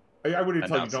 Oh, I would have told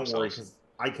you, Announce don't worry, themselves. because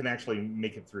I can actually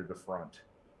make it through the front.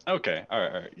 Okay, all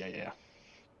right, yeah.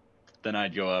 Then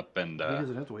I'd go up and... He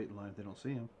doesn't have to wait in line if they don't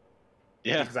see him.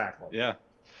 Yeah, Exactly. yeah.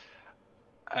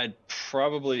 I'd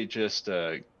probably just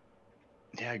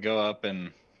go up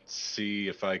and see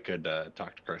if I could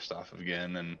talk to Kristoff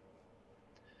again, and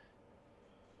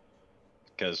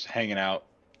because hanging out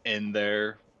in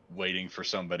there waiting for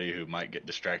somebody who might get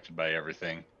distracted by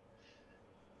everything,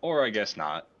 or I guess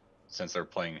not, since they're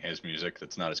playing his music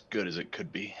that's not as good as it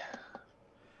could be.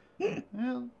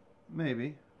 Well,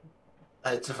 maybe.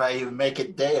 That's if I even make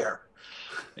it there.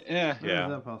 Yeah. There's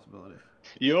that possibility.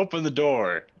 You open the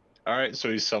door. All right,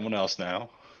 so he's someone else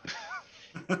now.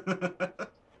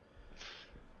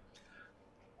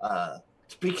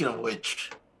 Speaking of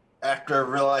which, after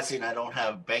realizing I don't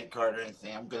have a bank card or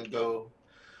anything, I'm going to go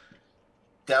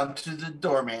down to the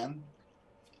doorman,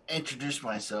 introduce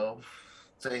myself,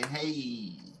 saying,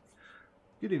 hey,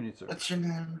 Good evening, sir. what's your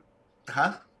name?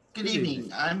 Huh? Good Good evening.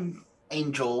 evening. I'm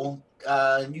Angel. You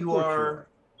Of course are...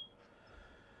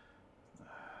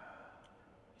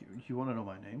 You want to know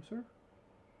my name, sir?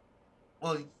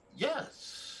 Well,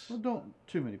 yes. Well, don't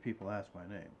too many people ask my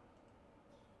name.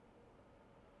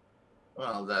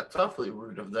 Well, that's awfully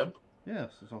rude of them. Yes,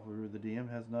 it's awfully rude. The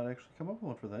DM has not actually come up with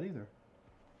one for that either.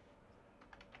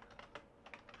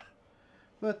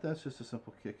 But that's just a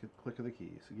simple click of the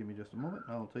keys. So give me just a moment,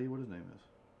 and I'll tell you what his name is.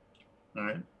 All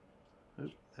right.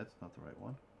 Oop, that's not the right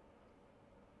one.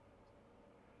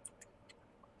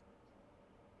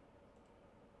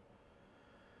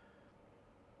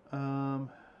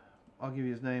 I'll give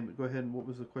you his name, but go ahead and what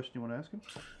was the question you want to ask him?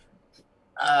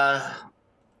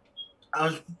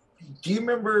 Do you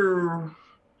remember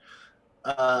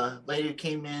lady who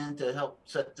came in to help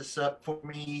set this up for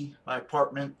me, my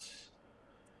apartment?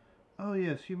 Oh,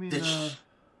 yes, you mean, Did she-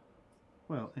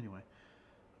 well, anyway.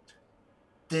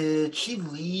 Did she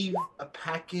leave a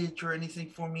package or anything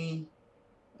for me?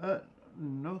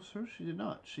 No, sir, she did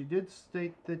not. She did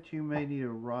state that you may need a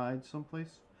ride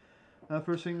someplace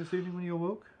first thing this evening when you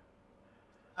awoke.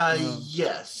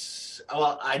 Yes.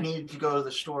 Well, I needed to go to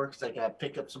the store because I got to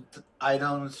pick up some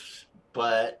items,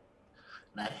 but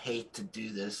and I hate to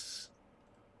do this.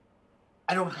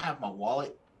 I don't have my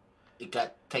wallet. It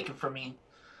got taken from me.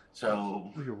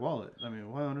 So, Oh, your wallet. I mean,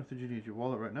 why on earth did you need your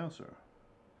wallet right now, sir?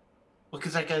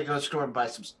 because I gotta go to the store and buy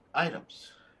some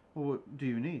items. Well, what do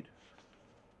you need?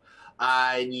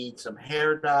 I need some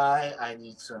hair dye. I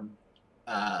need some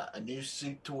a new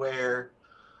suit to wear.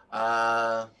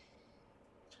 Uh,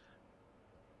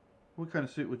 What kind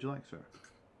of suit would you like, sir?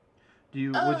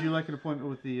 Would you like an appointment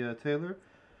with the tailor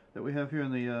that we have here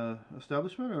in the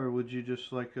establishment, or would you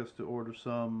just like us to order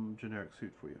some generic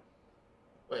suit for you?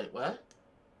 wait, what?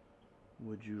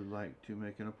 Would you like to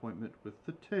make an appointment with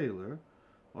the tailor,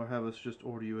 or have us just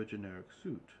order you a generic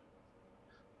suit?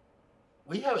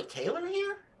 We have a tailor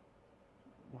here?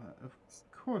 Why, of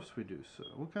course we do, sir.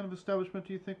 What kind of establishment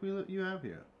do you think you have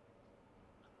here?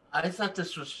 I thought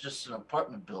this was just an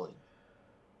apartment building.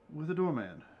 With a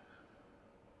doorman.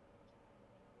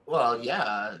 Well,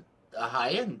 yeah, a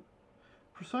high end.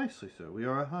 Precisely, sir. We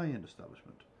are a high-end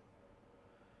establishment.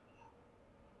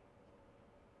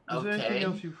 Is there anything Okay.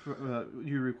 else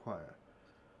you require?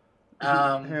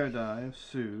 Hair dye,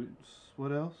 suits.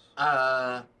 What else?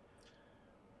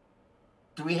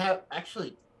 Do we have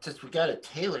actually? Since we got a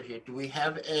tailor here, do we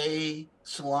have a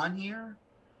salon here?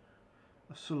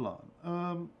 A salon.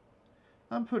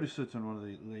 I'm pretty certain one of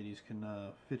the ladies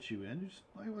can fit you in. Just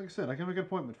like I said, I can make an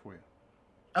appointment for you.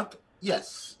 Okay.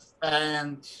 Yes,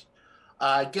 and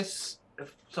I guess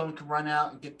if someone could run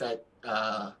out and get that,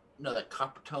 that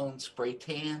copper tone spray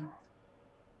tan.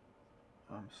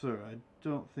 Sir, I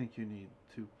don't think you need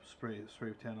to spray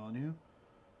tan on you.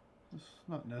 It's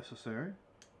not necessary.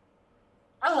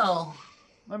 Oh,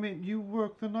 I mean, you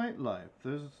work the nightlife.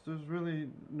 There's really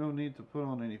no need to put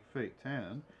on any fake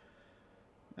tan.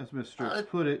 As Miss Strokes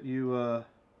put it, you how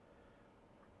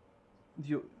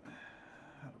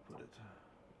to put it?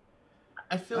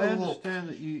 I understand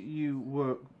that you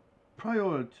work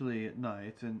priorly at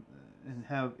night and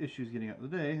have issues getting out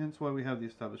of the day. Hence why we have the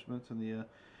establishments and the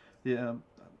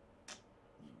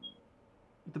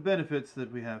benefits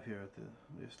that we have here at the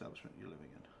establishment you're living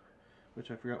in, which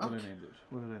I forgot what I named it.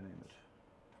 What did I name it?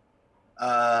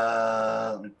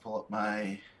 Let me pull up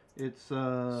my. It's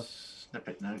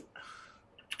snippet note.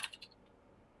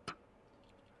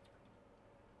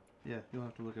 Yeah, you'll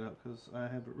have to look it up because I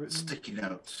have it written. Sticky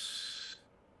notes.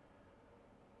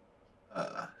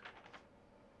 I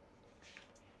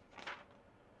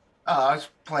was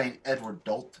playing Edward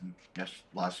Dalton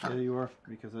last time. Yeah, you are,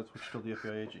 because that's what still the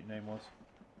FBI agent name was.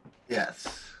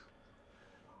 Yes.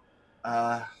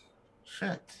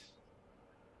 Shit.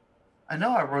 I know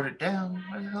I wrote it down.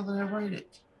 Where the hell did I write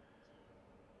it?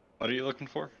 What are you looking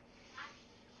for?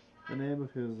 The name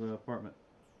of his apartment.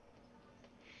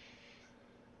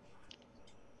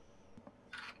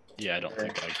 Yeah, I don't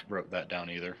think I wrote that down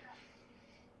either.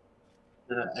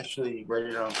 Did I actually write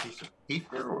it on a piece of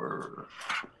paper or?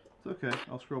 It's okay.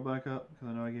 I'll scroll back up because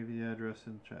I know I gave you the address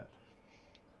in the chat.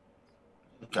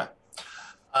 Okay.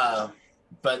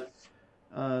 But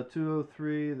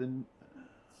 203.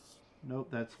 Nope,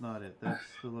 that's not it. That's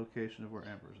the location of where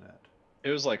Amber's at. It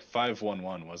was like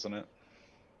 511, wasn't it?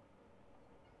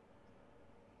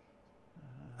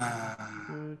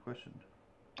 Good question.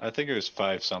 I think it was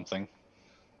 5 something.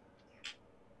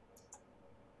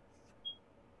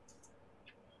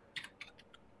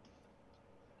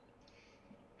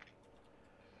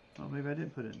 Well, maybe I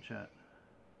didn't put it in chat.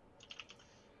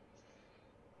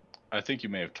 I think you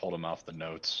may have told him off the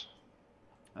notes.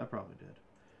 I probably did.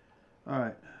 All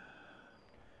right.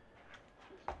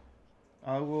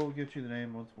 I will get you the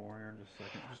name once more here in just a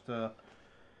second.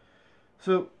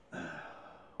 So,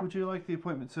 would you like the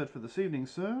appointment set for this evening,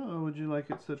 sir, or would you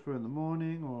like it set for in the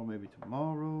morning, or maybe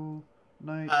tomorrow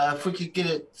night? If we could get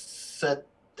it set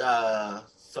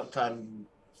sometime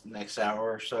next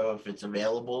hour or so, if it's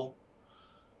available.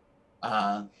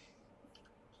 I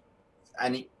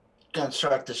gonna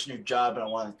start this new job, and I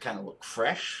want to kind of look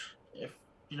fresh, if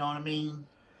you know what I mean.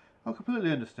 Oh,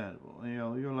 completely understandable. You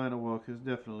know, your line of work is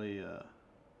definitely a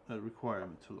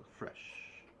requirement to look fresh.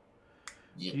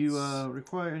 Yes. Do you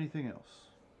require anything else?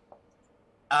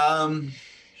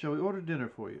 Shall we order dinner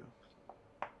for you?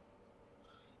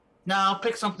 No, I'll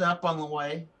pick something up on the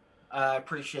way. I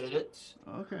appreciate it.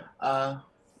 Okay.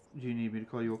 Do you need me to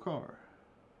call you a car?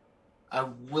 I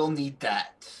will need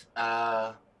that.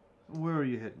 Where are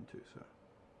you heading to, sir?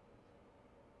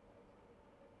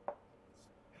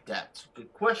 That's a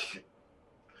good question.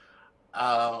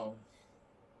 So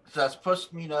I was supposed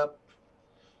to meet up.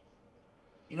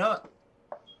 You know what?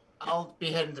 I'll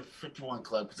be heading to 51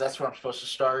 Club because that's where I'm supposed to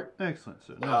start. Excellent,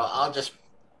 sir.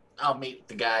 I'll meet with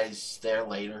the guys there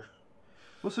later.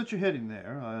 Well, since you're heading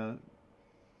there,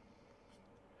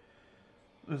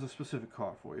 There's a specific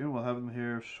car for you. We'll have them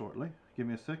here shortly. Give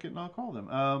me a second and I'll call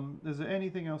them. Is there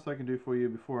anything else I can do for you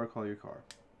before I call your car?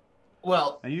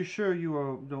 Well, Are you sure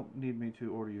you don't need me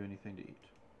to order you anything to eat?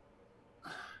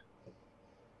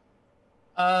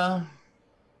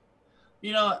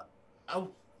 you know,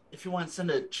 if you want to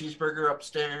send a cheeseburger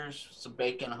upstairs, some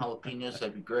bacon and jalapenos,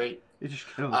 that'd be great. It just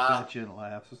kind of looks at you and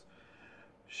laughs.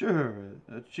 Sure,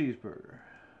 a cheeseburger.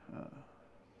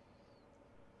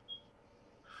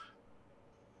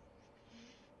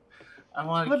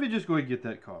 Let me just go and get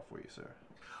that car for you, sir.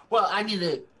 Well, I need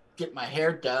to get my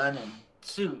hair done and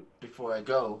suit before I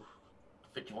go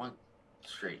 51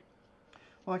 Street.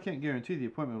 Well, I can't guarantee the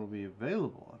appointment will be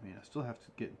available. I mean, I still have to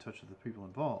get in touch with the people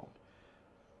involved.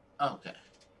 Okay.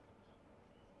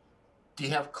 Do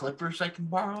you have clippers I can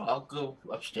borrow? I'll go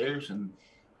upstairs and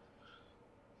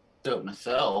do it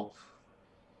myself.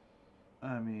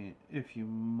 I mean, if you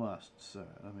must, sir.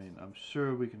 I mean, I'm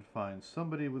sure we can find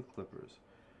somebody with clippers.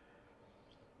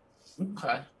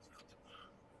 Okay.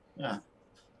 Yeah.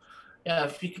 Yeah,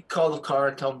 if you could call the car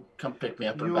and tell them to come pick me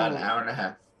up in about an hour and a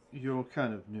half. You're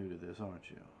kind of new to this, aren't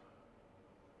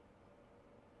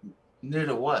you? New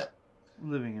to what?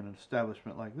 Living in an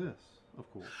establishment like this,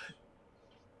 of course.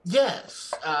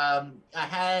 Yes. I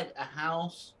had a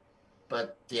house,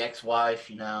 but the ex-wife,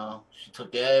 she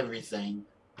took everything.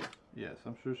 Yes,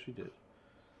 I'm sure she did.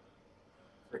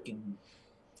 Freaking.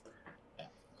 Yeah.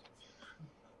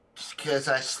 Just because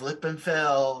I slip and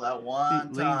fell that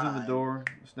one time. He leans in the door,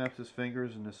 snaps his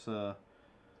fingers, and this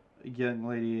young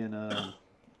lady in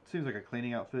seems like a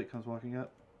cleaning outfit comes walking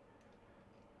up.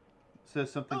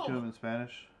 Says something to him in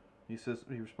Spanish. He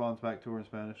responds back to her in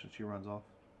Spanish, and she runs off.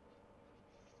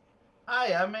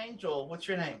 Hi, I'm Angel. What's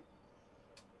your name?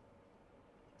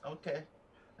 Okay.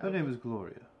 Her name is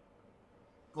Gloria.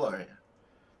 Gloria.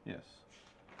 Yes.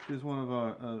 She's one of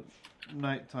our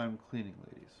nighttime cleaning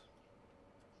ladies.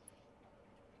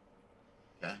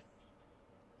 Okay.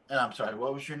 And I'm sorry,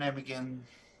 what was your name again?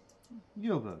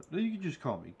 Gilbert. You can just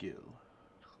call me Gil.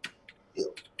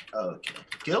 Gil. Okay.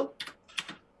 Gil?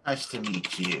 Nice to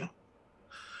meet you.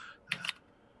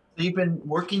 Have you been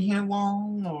working here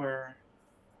long, or?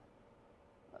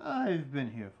 I've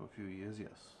been here for a few years,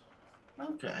 yes.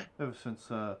 Okay. Ever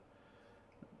since a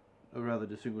rather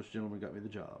distinguished gentleman got me the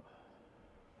job.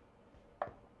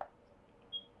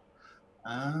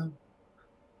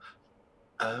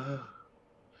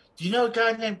 Do you know a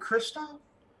guy named Christoph?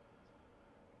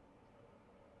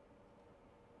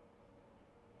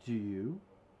 Do you?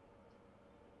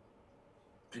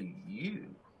 Do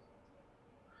you?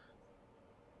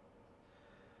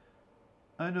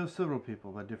 I know several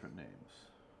people by different names.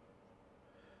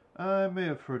 I may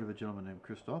have heard of a gentleman named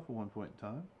Christoph at one point in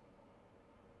time.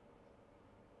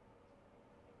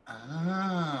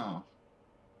 Oh.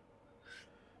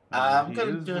 I'm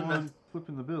going to do one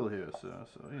flipping the bill here, sir,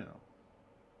 so, you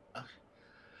know.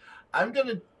 I'm going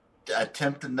to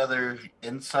attempt another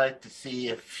insight to see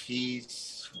if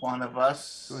he's one of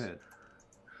us. Go ahead.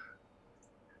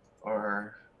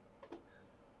 Or,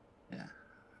 yeah.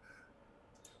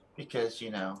 Because,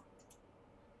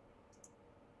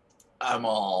 I'm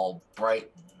all bright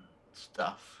and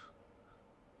stuff.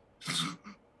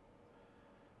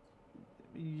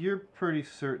 You're pretty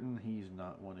certain he's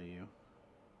not one of you.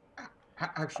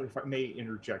 Actually, if I may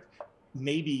interject,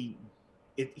 maybe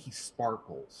he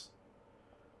sparkles.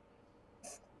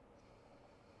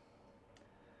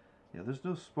 Yeah, there's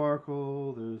no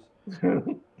sparkle.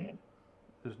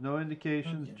 There's no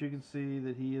indications that you can see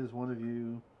that he is one of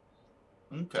you.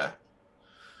 Okay.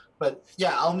 But,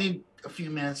 yeah, I'll need a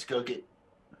few minutes to go get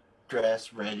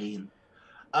dressed, ready.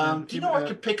 And, do you know where I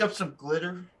could pick up some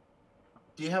glitter?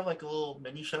 Do you have, like, a little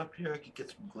mini shop here I could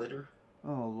get some glitter?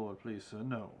 Oh, Lord, please, sir.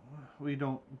 No. We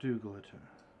don't do glitter.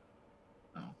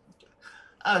 Oh, okay.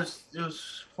 It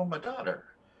was for my daughter.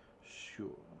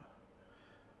 Sure.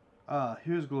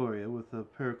 Here's Gloria with a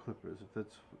pair of clippers, if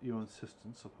that's your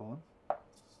insistence upon.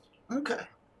 Okay.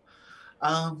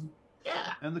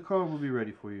 Yeah. And the car will be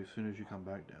ready for you as soon as you come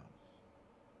back down.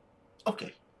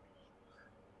 Okay.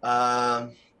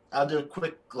 I'll do a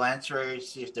quick glance around,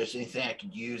 see if there's anything I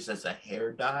could use as a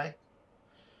hair dye.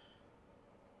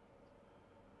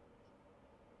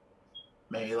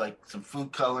 Maybe like some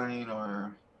food coloring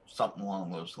or something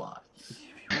along those lines. If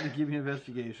you want to give me an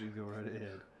investigation, go right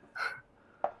ahead.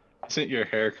 Isn't your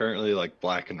hair currently like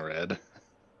black and red?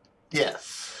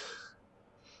 Yes.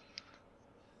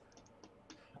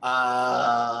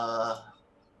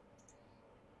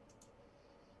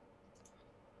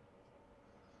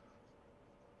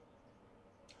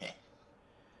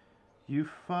 You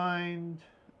find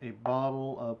a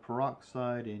bottle of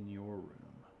peroxide in your room.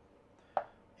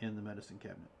 in the medicine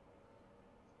cabinet.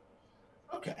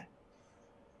 Okay.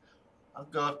 I'll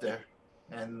go up there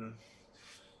and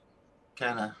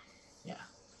kind of, yeah.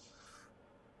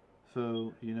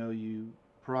 So,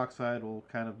 peroxide will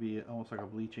kind of be almost like a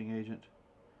bleaching agent.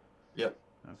 Yep.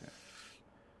 Okay.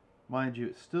 Mind you,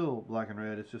 it's still black and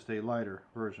red. It's just a lighter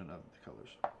version of the colors.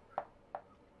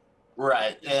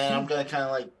 Right. And I'm going to kind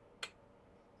of like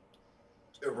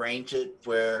arrange it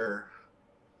where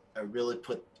I really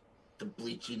put the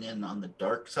bleaching in on the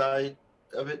dark side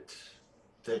of it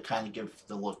to kind of give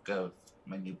the look of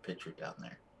my new picture down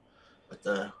there with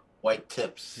the white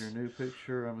tips. Your new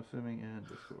picture, I'm assuming, in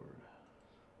Discord.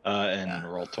 And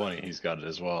Roll20, he's got it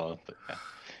as well. But, yeah.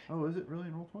 Oh, is it really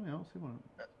in Roll20? I don't see one.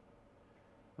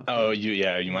 Oh,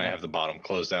 you might have the bottom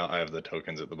closed out. I have the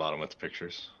tokens at the bottom with the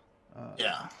pictures.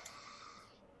 Yeah.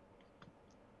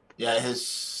 Yeah,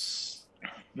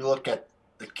 you look at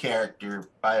the character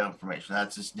bio information,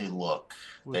 that's his new look.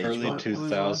 Early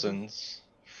 2000s,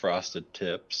 frosted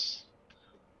tips.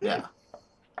 Yeah.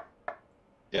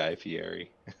 Guy Fieri.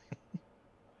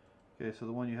 Okay, so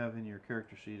the one you have in your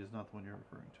character sheet is not the one you're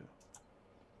referring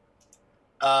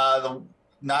to.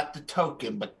 Not the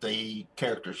token, but the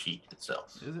character sheet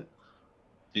itself. Is it?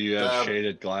 Do you have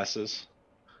shaded glasses?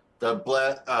 The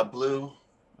blue.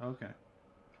 Okay.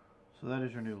 So that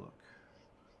is your new look.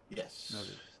 Yes.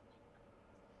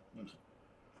 Noted.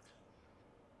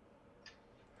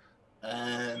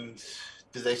 And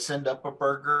do they send up a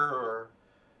burger or?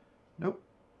 Nope.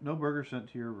 No burger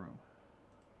sent to your room.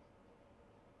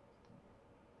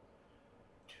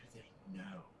 Do they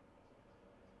know?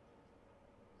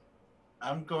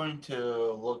 I'm going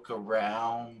to look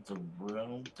around the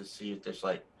room to see if there's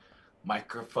like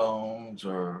microphones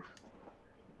or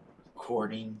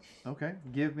recording. Okay.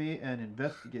 Give me an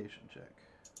investigation check.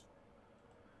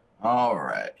 All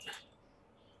right.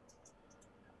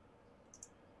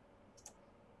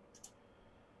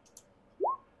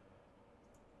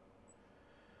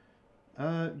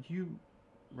 You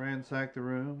ransack the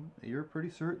room. You're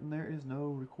pretty certain there is no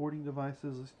recording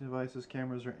devices, listening devices,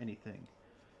 cameras, or anything.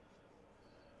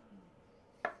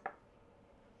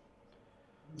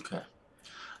 Okay.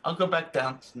 I'll go back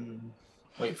down and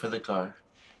wait for the car.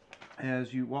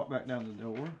 As you walk back down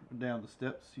the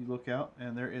steps, you look out,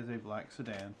 and there is a black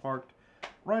sedan parked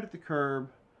right at the curb.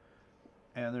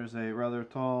 And there's a rather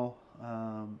tall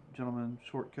gentleman,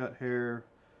 short-cut hair,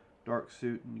 dark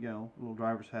suit, and little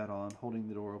driver's hat on, holding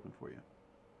the door open for you.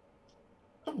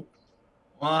 Oh.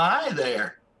 Well, hi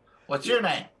there. What's your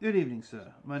name? Good evening,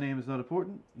 sir. My name is not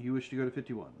important. You wish to go to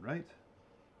 51, right?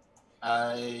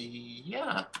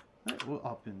 Yeah. Right, we'll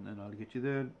hop in, and I'll get you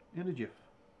there in a jiff.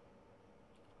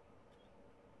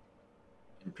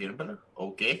 And peanut butter?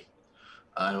 Okay.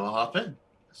 I will hop in.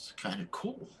 It's kind of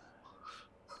cool.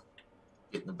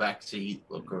 Get in the back seat,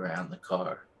 look around the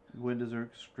car. Windows are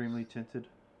extremely tinted.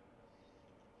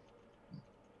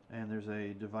 And there's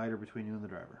a divider between you and the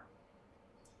driver.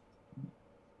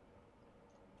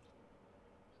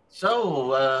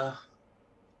 So,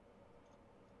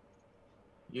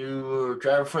 you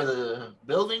drive for the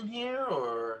building here,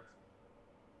 or?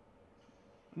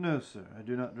 No, sir. I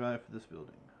do not drive for this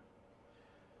building.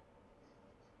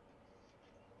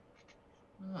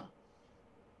 Oh.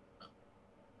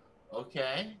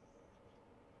 Okay.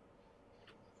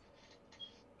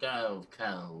 Kind of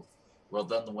roll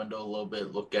down the window a little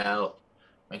bit, look out,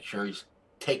 make sure he's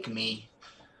taking me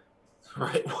the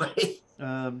right way.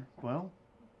 Well,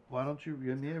 why don't you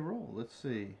give me a roll? Let's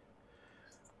see.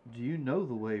 Do you know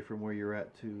the way from where you're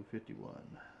at to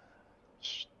 51?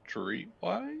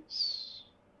 Streetwise?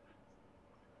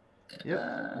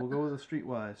 Yep, we'll go with a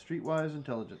streetwise. Streetwise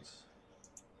intelligence.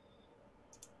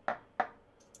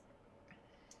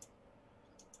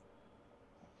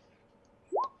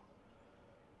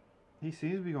 He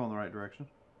seems to be going the right direction.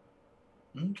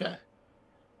 Okay.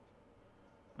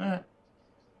 All right.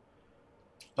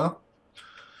 Well,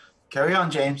 carry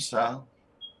on, James. I'll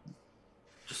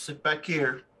just sit back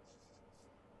here.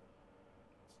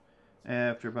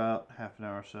 After about half an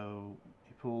hour or so,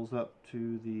 he pulls up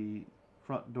to the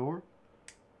front door,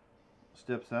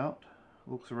 steps out,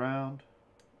 looks around,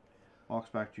 walks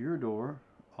back to your door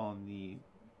on the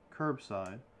curb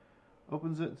side,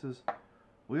 opens it and says,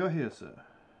 "We are here, sir."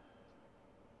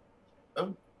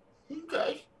 Oh,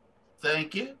 okay.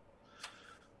 Thank you.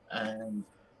 And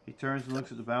He turns and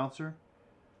looks at the bouncer,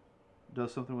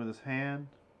 does something with his hand,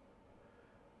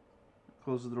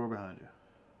 closes the door behind you.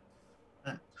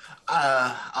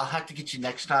 I'll have to get you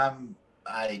next time.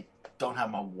 I don't have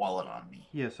my wallet on me.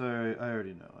 Yes, I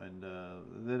already know, and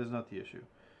that is not the issue.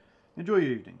 Enjoy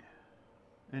your evening.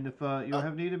 And if you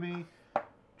have need of me,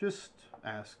 just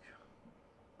ask.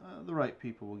 the right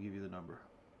people will give you the number.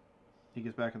 He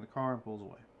gets back in the car and pulls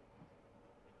away.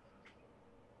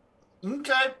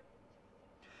 Okay.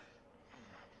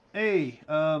 Hey,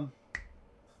 don't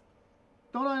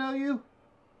I know you?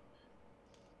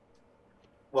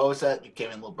 What was that? You came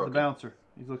in a little The broken. bouncer.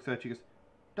 He looks at you and goes,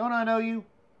 don't I know you?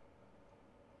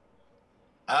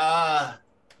 I'm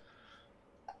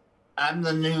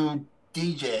the new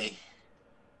DJ.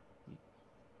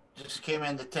 Just came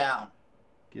into town.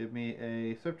 Give me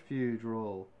a subterfuge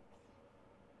roll.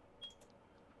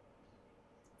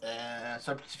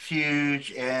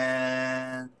 Subterfuge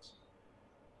and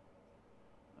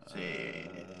let's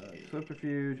see.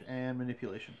 Subterfuge and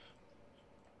manipulation.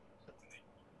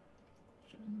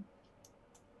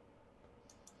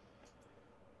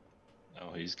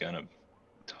 Oh, he's gonna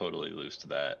totally lose to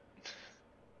that.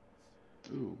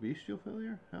 Ooh, bestial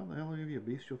failure? How the hell will I give you a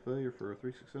bestial failure for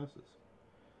 3 successes?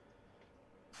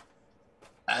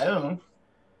 I don't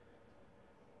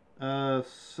know.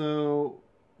 So,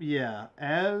 yeah,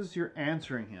 as you're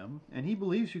answering him, and he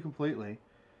believes you completely,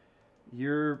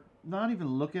 you're not even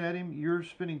looking at him, you're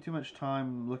spending too much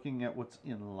time looking at what's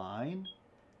in line,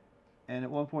 and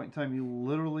at one point in time, you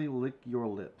literally lick your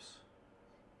lips.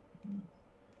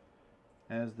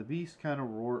 As the beast kind of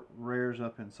rears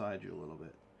up inside you a little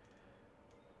bit.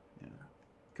 Yeah.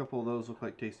 A couple of those look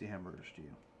like tasty hamburgers to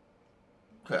you.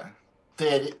 Okay.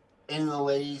 Did any of the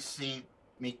ladies see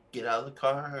me get out of the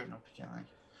car or no?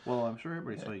 Well, I'm sure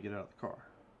everybody saw you get out of the car.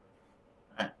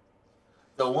 Right.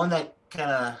 The one that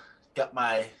kind of got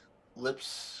my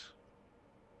lips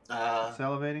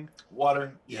Salivating?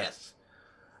 water. Yes.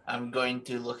 I'm going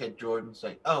to look at Jordan and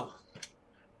say, "Oh,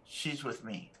 she's with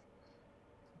me."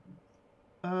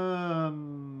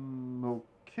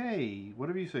 Okay.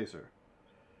 Whatever you say, sir.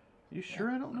 You sure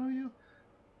I don't know you?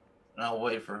 And I'll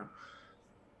wait for her.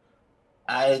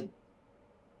 I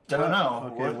don't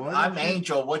know. Okay, I'm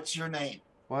Angel. What's your name?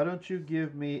 Why don't you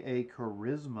give me a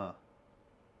charisma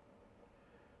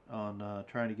on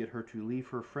trying to get her to leave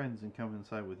her friends and come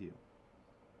inside with you?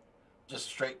 Just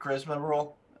straight charisma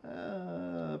roll?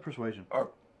 Persuasion. Or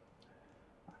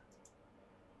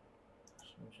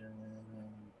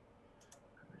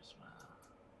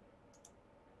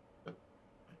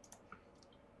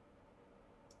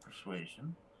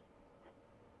persuasion.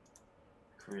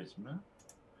 Charisma.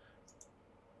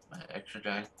 My extra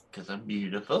die because I'm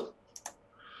beautiful.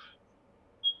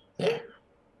 There.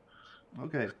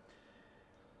 Okay.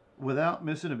 Without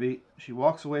missing a beat, she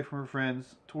walks away from her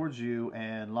friends towards you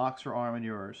and locks her arm in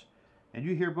yours. And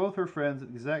you hear both her friends at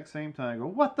the exact same time go,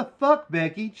 "What the fuck,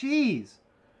 Becky? Jeez!"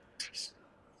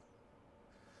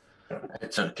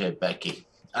 It's okay, Becky.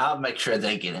 I'll make sure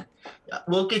they get in.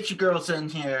 We'll get you girls in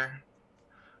here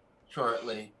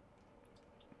shortly.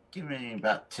 Give me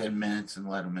about 10 minutes and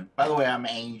let them in. By the way, I'm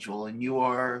Angel, and you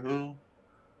are who?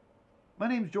 My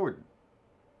name's Jordan.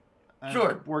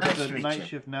 Jordan. I work Nice the to meet night you.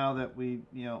 shift now that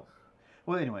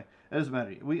well, anyway, it doesn't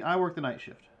matter. I work the night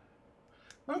shift.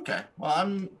 Okay. Well,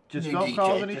 I'm Just new don't DJ.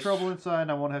 cause any trouble inside,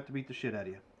 and I won't have to beat the shit out of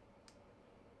you.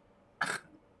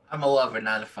 I'm a lover,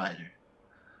 not a fighter.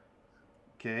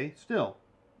 Okay? Still,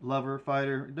 lover,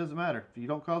 fighter, it doesn't matter. If you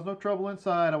don't cause no trouble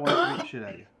inside, I won't have to beat the shit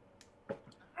out of you.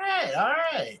 All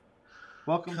right.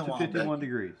 Welcome Come to on, 51 Becky.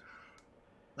 degrees.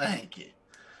 Thank you.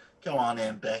 Come on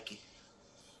in, Becky.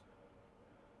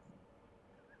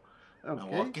 Am I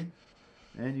Okay. walking?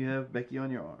 And you have Becky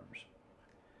on your arms.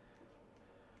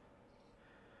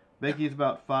 Becky is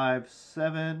about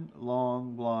 5'7",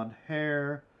 long blonde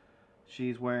hair.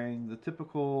 She's wearing the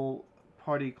typical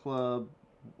party club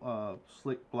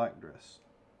slick black dress.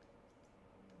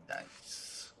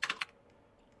 Nice.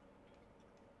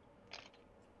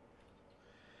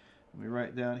 Let me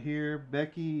write down here,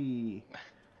 Becky.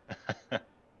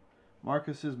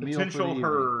 Marcus's meal for the Potential evening.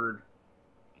 herd.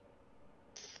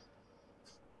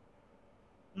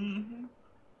 Mm-hmm.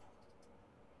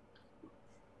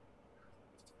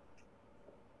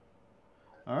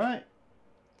 All right.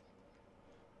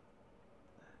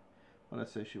 What did I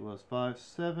say she was?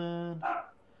 5'7"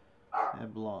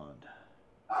 and blonde.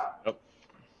 Yep.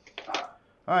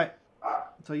 All right.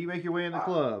 So you make your way in the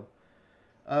club.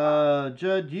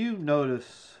 Judd, you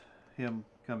notice him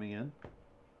coming in,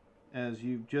 as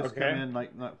you've just come in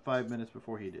like not 5 minutes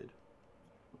before he did.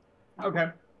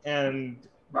 Okay. And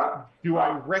do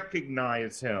I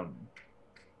recognize him?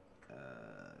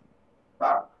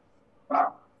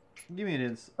 Give me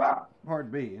an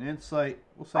pardon me, an insight.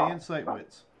 We'll say insight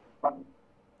wits.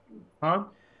 Huh?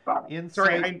 Insight.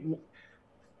 Sorry,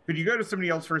 could you go to somebody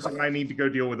else for a second? I need to go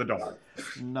deal with a dog.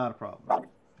 Not a problem.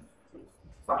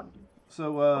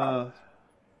 So,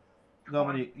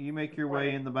 Dominique, you make your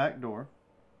way in the back door.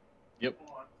 Yep.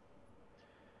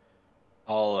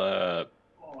 I'll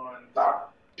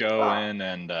go in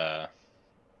and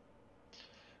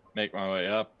make my way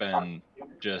up and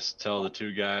just tell the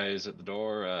two guys at the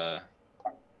door,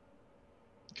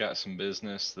 got some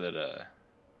business that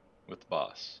with the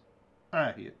boss.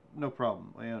 Yeah, no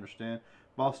problem. I understand.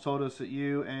 Boss told us that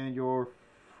you and your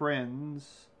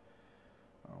friends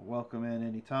are welcome in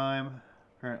any time.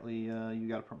 Apparently, you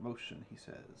got a promotion, he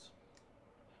says.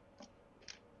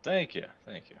 Thank you.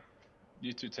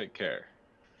 You two take care.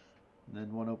 And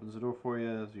then one opens the door for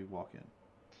you as you walk in.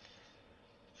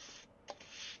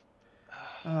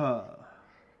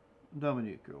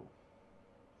 Dominico.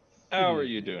 How are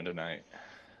you doing tonight?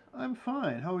 I'm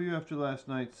fine. How are you after last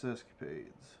night's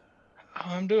escapades? Oh,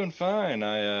 I'm doing fine.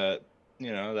 That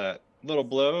little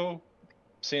blow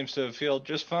seems to have healed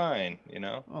just fine,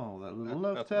 Oh, that little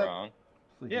love Nothing tap? wrong.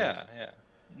 Please. Yeah.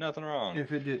 Nothing wrong.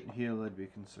 If it didn't heal, I'd be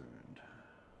concerned.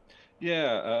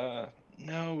 Yeah,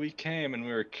 no, we came and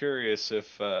we were curious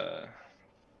if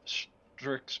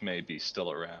Strix may be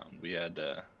still around. We had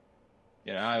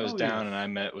I was down yes. and I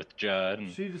met with Judd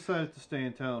and She decided to stay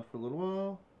in town for a little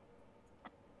while.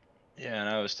 yeah, and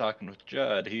I was talking with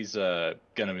Judd. He's gonna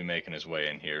be making his way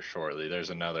in here shortly.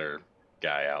 There's another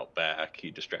guy out back.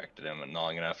 He distracted him and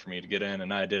long enough for me to get in,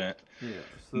 and I didn't Yes,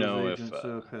 those know agents if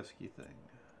are a pesky thing.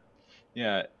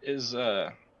 yeah,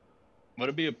 would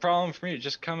it be a problem for me to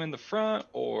just come in the front,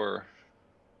 or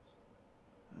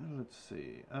Let's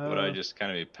see. would I just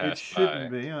kind of be It passed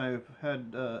shouldn't by? be. I've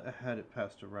had it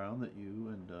passed around that you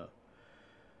and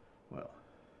well,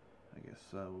 I guess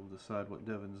we'll decide what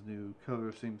Devin's new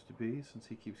cover seems to be, since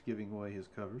he keeps giving away his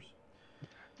covers.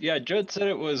 Yeah, Judd said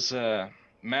it was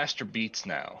Master Beats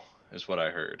now, is what I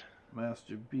heard.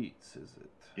 Master Beats, is it?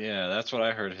 Yeah, that's what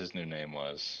I heard his new name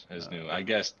was. His new, I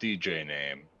guess, DJ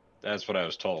name. That's what I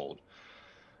was told.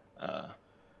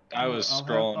 I was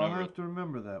scrolling I'll over. have to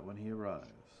remember that when he arrives.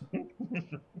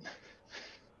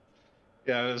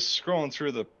 Yeah, I was scrolling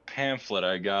through the pamphlet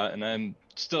I got, and I'm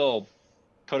still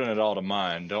putting it all to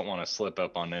mind. Don't want to slip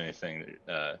up on anything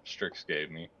that Strix gave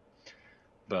me.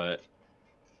 But,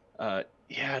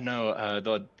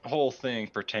 the whole thing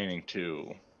pertaining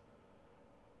to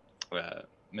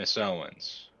Miss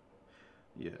Owens.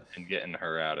 Yes. And getting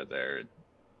her out of there.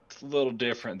 It's a little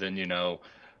different than,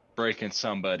 breaking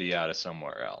somebody out of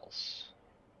somewhere else.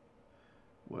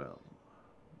 Well,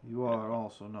 you are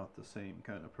also not the same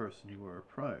kind of person you were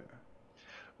prior.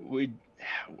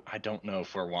 I don't know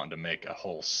if we're wanting to make a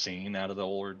whole scene out of the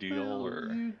ordeal,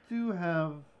 or you do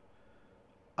have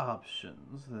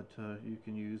options that you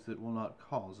can use that will not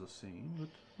cause a scene,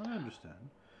 but I understand.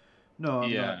 No,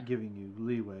 I'm not giving you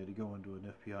leeway to go into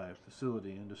an FBI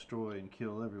facility and destroy and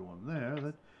kill everyone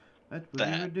there. That would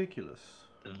be ridiculous.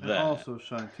 And also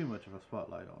shine too much of a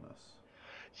spotlight on us.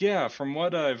 Yeah, from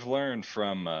what I've learned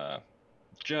from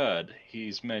Judd,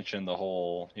 he's mentioned the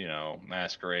whole,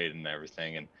 masquerade and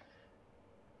everything, and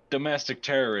domestic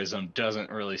terrorism doesn't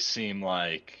really seem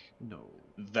like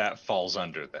that falls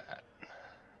under that.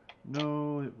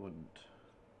 No, it wouldn't.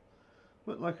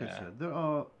 But like I said, there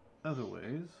are other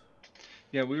ways.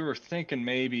 Yeah, we were thinking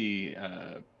maybe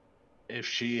if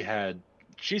she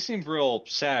seemed real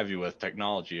savvy with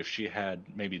technology, if she had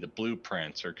maybe the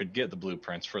blueprints or could get the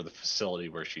blueprints for the facility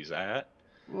where she's at.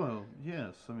 Well,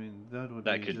 yes, I mean, that would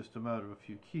be just a matter of a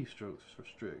few keystrokes for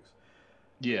Strix.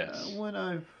 Yes. When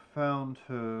I found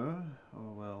her,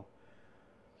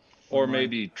 or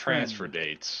maybe transfer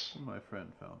dates. When my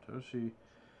friend found her, she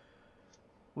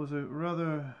was a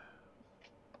rather,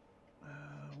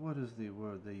 what is the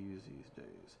word they use these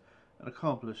days? An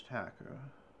accomplished hacker.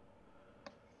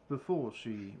 Before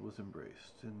she was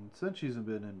embraced. And since she's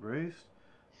been embraced,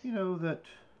 that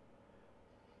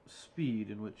speed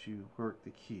in which you work the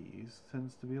keys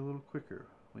tends to be a little quicker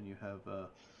when you have,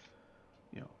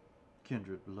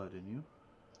 kindred blood in you.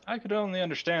 I could only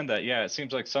understand that. Yeah, it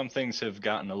seems like some things have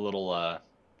gotten a little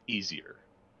easier.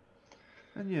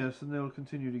 And yes, and they'll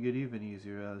continue to get even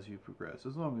easier as you progress,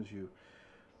 as long as you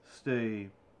stay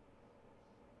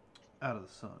out of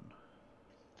the sun.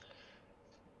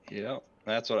 Yeah,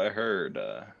 that's what I heard.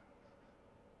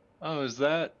 Is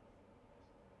that?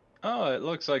 Oh, it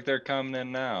looks like they're coming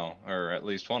in now, or at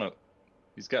least one of.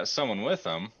 He's got someone with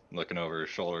him, looking over his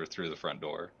shoulder through the front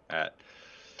door at.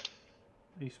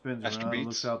 He spins around and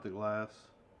looks out the glass.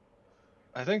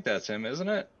 I think that's him, isn't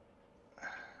it?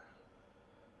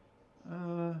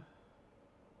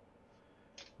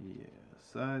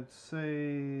 Yes, I'd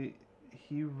say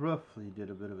he roughly did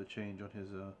a bit of a change on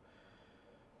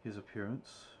his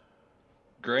appearance.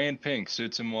 Gray and pink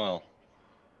suits him well.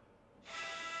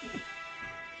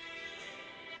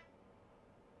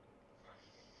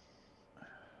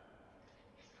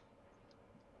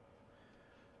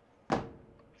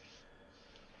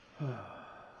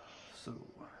 So,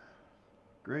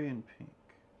 gray and pink.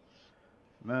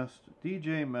 Master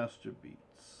DJ Master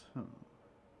Beats. I'll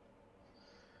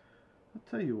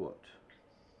tell you what.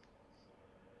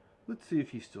 Let's see if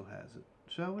he still has it,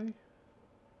 shall we?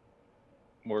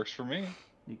 Works for me.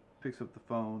 He picks up the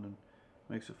phone and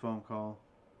makes a phone call.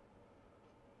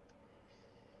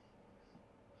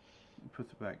 He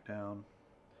puts it back down.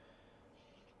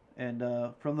 And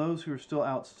from those who are still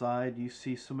outside, you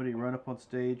see somebody run up on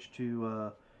stage to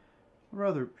a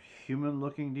rather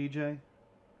human-looking DJ.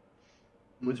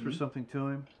 Whisper something to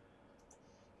him.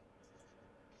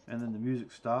 And then the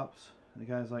music stops. And the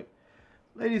guy's like,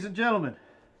 "Ladies and gentlemen,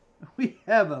 we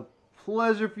have a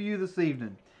pleasure for you this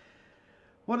evening.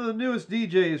 One of the newest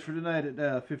DJs for tonight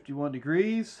at 51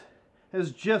 Degrees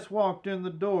has just walked in the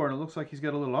door, and it looks like he's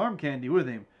got a little arm candy with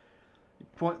him."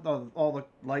 Point all the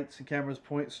lights and cameras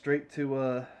point straight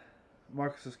to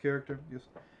Marcus's character. Yes.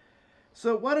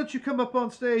 "So why don't you come up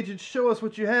on stage and show us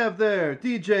what you have there,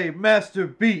 DJ Master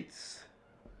Beats?"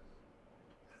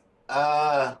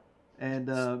 And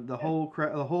the whole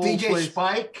DJ place.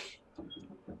 Spike.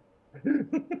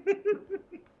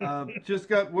 Just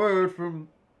got word from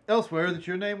elsewhere that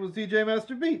your name was DJ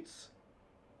Master Beats.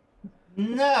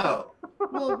 No.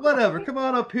 Well, whatever. Come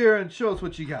on up here and show us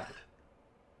what you got.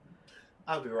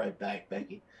 I'll be right back,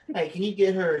 Becky. Hey, can you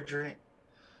get her a drink?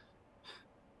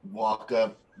 Walk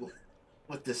up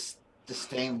with this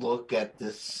disdained look at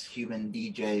this human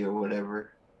DJ or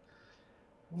whatever.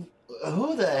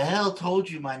 Who the hell told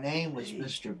you my name was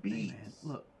Mr. Beats? Hey man,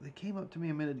 look, they came up to me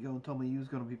a minute ago and told me you was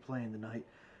going to be playing tonight,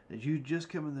 that you just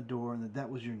come in the door and that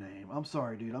was your name. I'm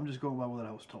sorry, dude. I'm just going by what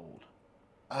I was told.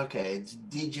 Okay, it's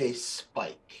DJ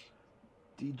Spike.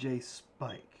 DJ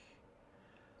Spike.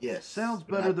 Yes. Sounds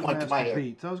better than Master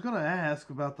Beats. I was going to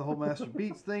ask about the whole Master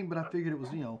Beats thing, but I figured it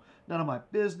was, none of my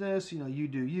business. You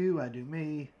do you, I do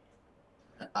me.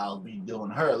 I'll be doing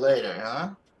her later,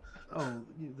 huh? Oh,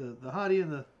 the hottie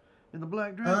in the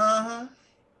black dress? Uh-huh.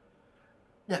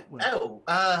 Yeah. Well,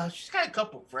 She's got a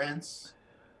couple friends.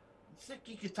 I think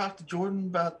you could talk to Jordan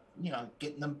about,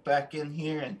 getting them back in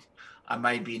here, and I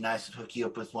might be nice to hook you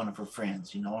up with one of her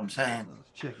friends. You know what I'm saying?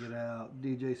 Let's check it out.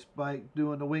 DJ Spike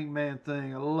doing the wingman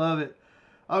thing. I love it.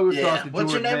 I'll go talk to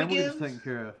What's Jordan, your name man. We're again? just taking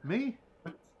care of. Me?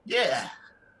 Yeah.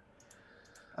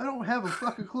 I don't have a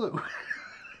fucking clue.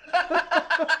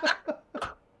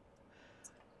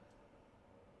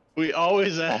 We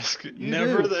always ask,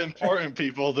 never do. the important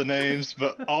people the names,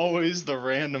 but always the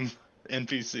random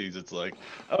NPCs. It's like,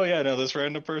 oh yeah, no, this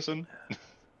random person.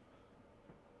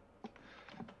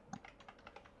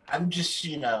 I'm just,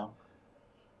 a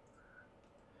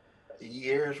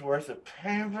year's worth of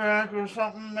payback or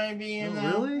something, maybe, Oh,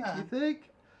 really? You think?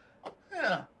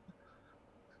 Yeah.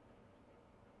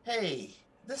 Hey,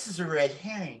 this is a red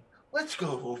herring. Let's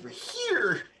go over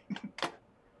here.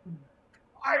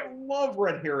 I love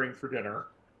red herring for dinner.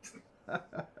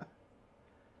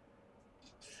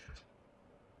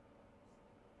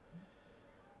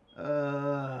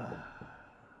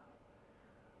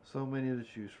 So many to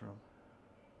choose from.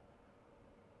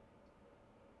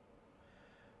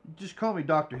 Just call me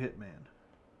Dr. Hitman.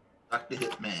 Dr.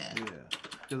 Hitman. Yeah,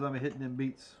 because I'm a hitting them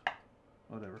beats.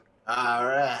 Whatever. All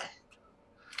right.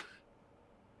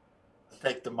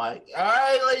 Take the mic. All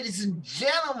right, ladies and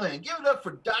gentlemen, give it up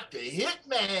for Dr.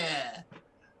 Hitman.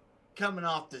 Coming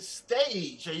off the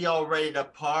stage. Are y'all ready to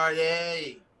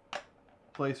party?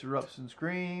 Place erupts and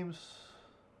screams.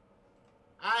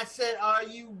 I said, are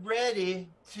you ready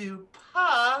to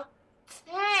party?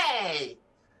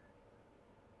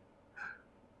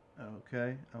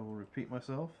 Okay, I will repeat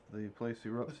myself. The place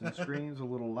erupts and screams a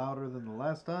little louder than the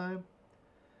last time.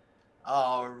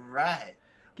 All right.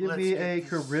 Give me a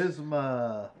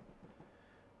charisma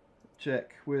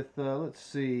check with, let's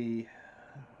see,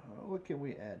 what can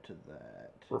we add to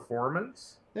that?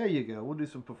 Performance? There you go. We'll do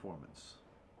some performance.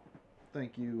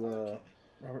 Thank you,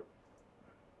 Robert.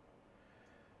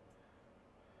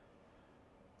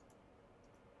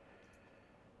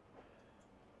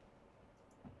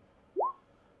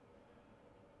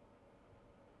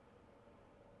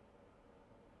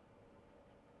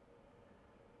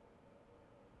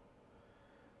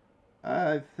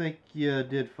 I think you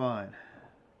did fine.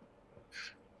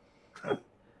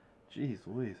 Jeez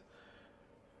Louise.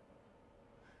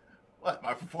 What?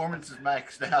 My performance is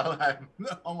maxed out. I'm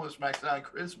almost maxed out on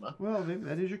charisma. Well, maybe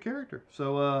that is your character.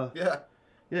 So, Yeah.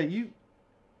 Yeah, you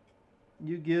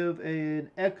give an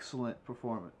excellent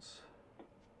performance.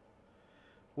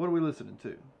 What are we listening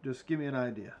to? Just give me an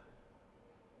idea.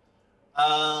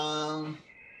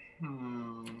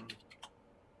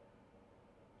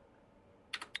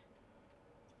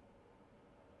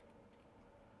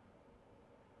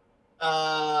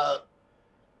 Uh,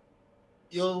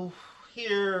 you'll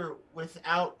hear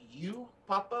 "Without You"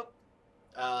 pop up.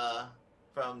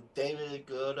 From David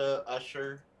Goda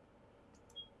Usher.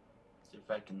 See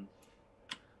if I can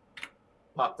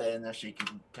pop that in there so you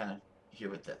can kind of hear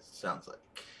what that sounds like.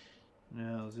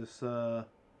 Now, is this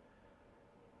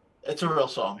It's a real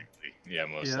song. Yeah,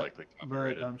 most likely but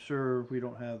copyrighted. I'm sure we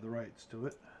don't have the rights to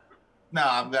it. No,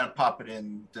 I'm gonna pop it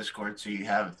in Discord so you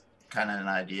have kind of an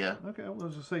idea. Okay, well, I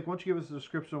was just saying, why don't you give us a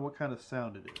description of what kind of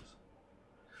sound it is?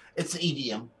 It's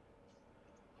EDM.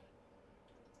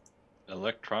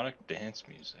 Electronic dance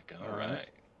music. All right.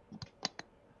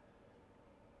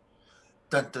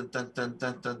 Dun, dun, dun, dun,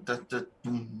 dun, dun, dun, dun,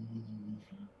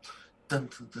 dun, dun,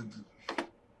 dun.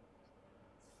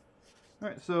 All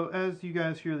right, so as you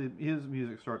guys hear his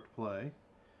music start to play,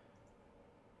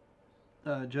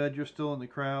 Judd, you're still in the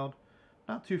crowd,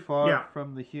 not too far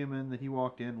from the human that he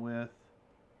walked in with.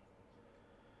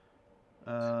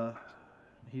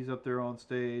 He's up there on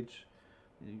stage.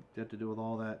 You have to do with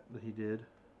all that he did.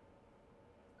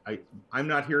 I'm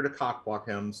not here to cockblock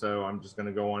him, so I'm just going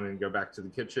to go on and go back to the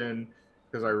kitchen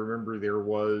because I remember there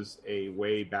was a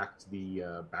way back to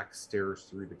the back stairs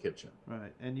through the kitchen.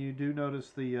 Right, and you do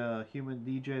notice the human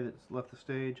DJ that's left the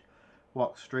stage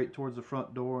walks straight towards the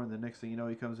front door, and the next thing you know,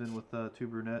 he comes in with two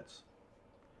brunettes,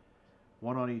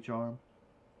 one on each arm.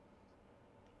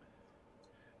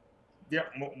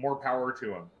 Yep, more power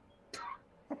to him.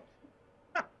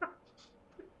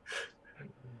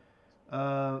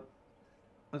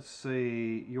 Let's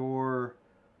see, your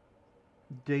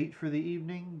date for the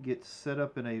evening gets set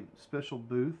up in a special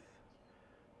booth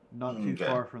not too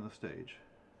far from the stage.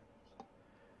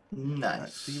 Nice. Right,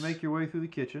 so you make your way through the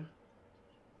kitchen,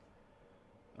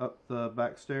 up the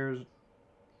back stairs.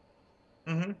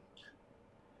 Mm-hmm.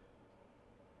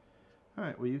 All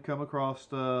right, well, you come across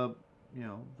the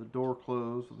door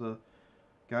closed with a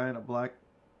guy in a black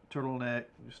turtleneck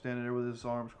just standing there with his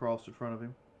arms crossed in front of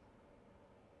him.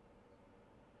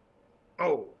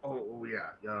 Oh,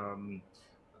 yeah.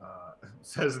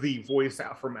 Says the voice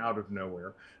out from out of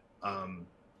nowhere.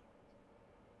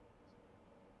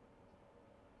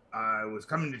 I was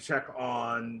coming to check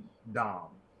on Dom.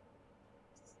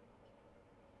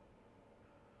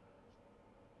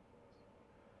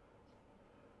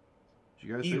 Did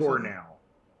you guys Igor say now.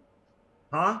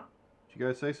 Huh? Did you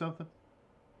guys say something?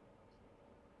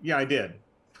 Yeah, I did.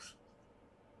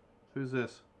 Who's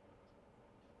this?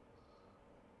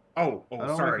 Oh, I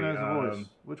don't sorry. recognize the voice.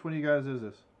 Which one of you guys is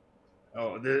this?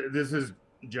 Oh, this is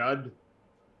Judd.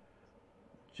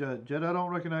 Judd, I don't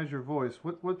recognize your voice.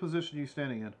 What position are you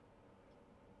standing in?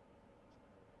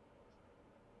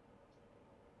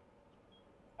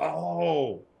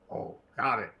 Oh,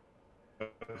 got it.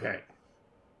 Okay.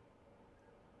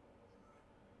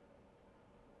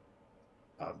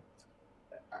 I'm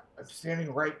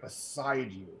standing right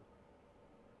beside you.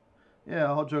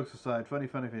 Yeah, all jokes aside, funny,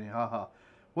 haha.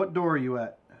 What door are you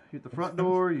at? You at the front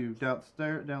door? Are you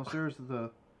downstairs to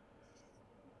the...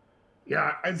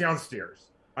 Yeah, I'm downstairs.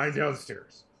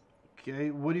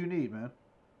 Okay, what do you need, man?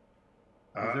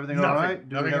 Is everything nothing, all right?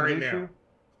 Do we nothing have right an issue?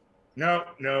 Now.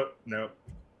 No.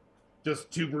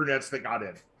 Just two brunettes that got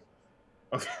in.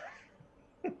 Okay.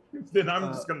 Then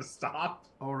I'm just going to stop.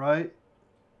 All right.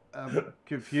 I'm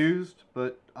confused,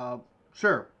 but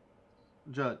sure.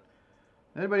 Judd.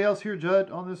 Anybody else here, Judd,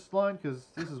 on this line? Because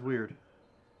this is weird.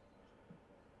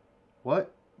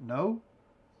 What? No?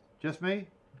 Just me?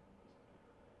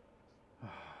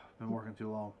 Been working too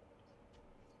long.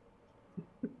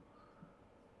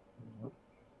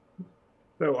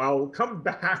 So I'll come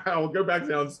back. I'll go back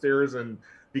downstairs and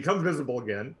become visible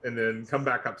again, and then come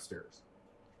back upstairs.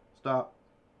 Stop.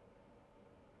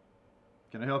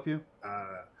 Can I help you?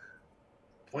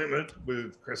 Appointment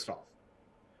with Christoph.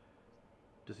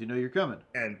 Does he know you're coming?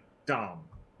 And Dom.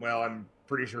 Well, I'm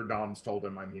pretty sure Dom's told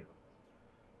him I'm here.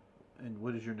 And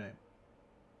what is your name?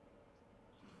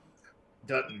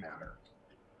 Doesn't matter.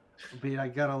 I mean, I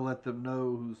gotta let them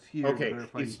know who's here. Okay,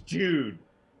 it's Jude.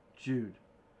 Jude.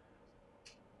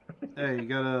 Hey, you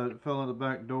got a fellow in the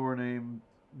back door named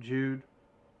Jude?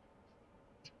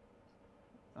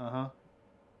 Uh-huh.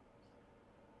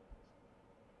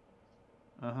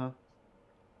 Uh-huh.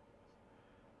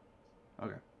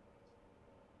 Okay.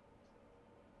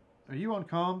 Are you on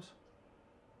comms?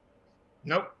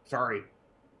 Nope, sorry.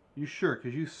 You sure?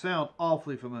 Because you sound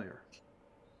awfully familiar.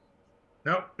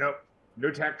 Nope,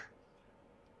 no tech.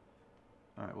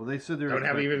 All right, well, they said they're... Don't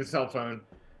have even a cell phone.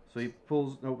 So he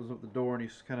opens up the door, and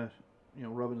he's kind of,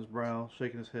 rubbing his brow,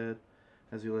 shaking his head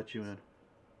as he lets you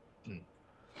in.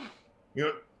 You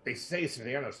know, they say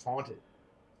Savannah's haunted.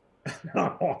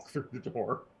 I walk through the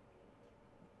door.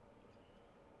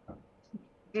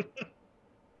 All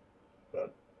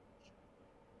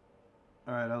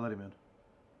right, I'll let him in.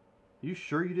 You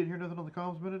sure you didn't hear nothing on the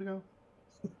comms a minute ago?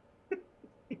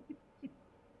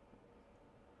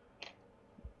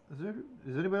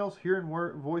 Is anybody else hearing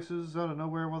voices out of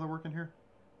nowhere while they're working here?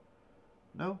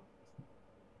 No?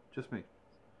 Just me.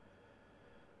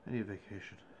 I need a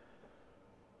vacation.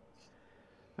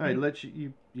 All right, let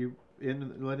you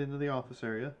let into the office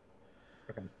area.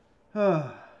 Okay.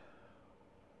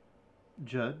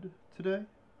 Judd today?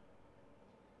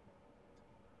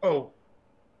 Oh,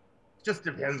 just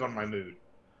depends on my mood.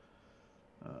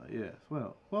 Yes.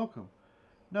 Well, welcome.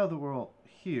 Now that we're all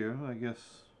here, I guess,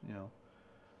 you know.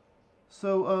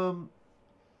 So,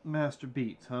 Master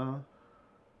Beats, huh?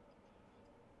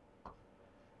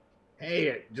 Hey,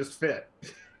 it just fit.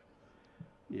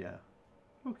 Yeah.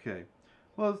 Okay.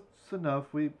 Well, it's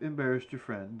enough. We embarrassed your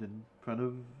friend in front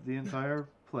of the entire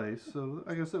place, so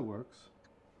I guess it works.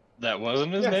 That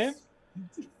wasn't his name?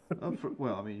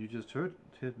 Well, I mean, you just heard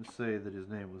him say that his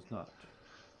name was not.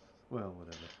 Well,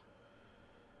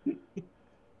 whatever.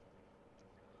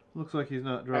 Looks like he's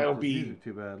not dropped his music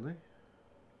too badly.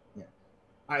 Yeah.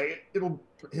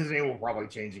 His name will probably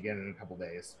change again in a couple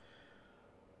days.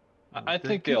 I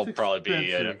think it'll probably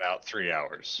be in about 3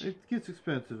 hours. It gets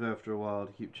expensive after a while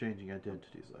to keep changing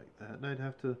identities like that. And I'd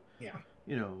have to,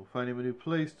 you know, find him a new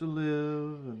place to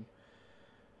live, and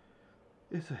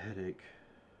it's a headache.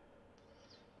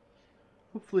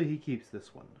 Hopefully he keeps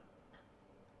this one.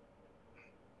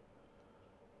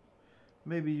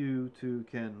 Maybe you two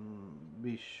can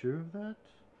be sure of that?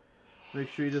 Make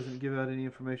sure he doesn't give out any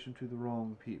information to the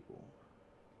wrong people.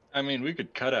 I mean, we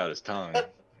could cut out his tongue.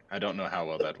 I don't know how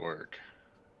well that'd work.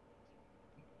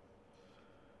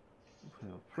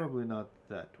 Well, probably not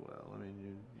that well. I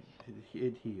mean,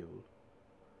 it healed.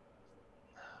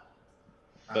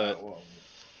 But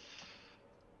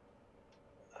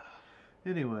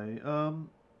anyway,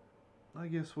 I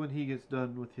guess when he gets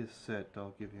done with his set,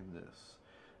 I'll give him this.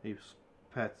 He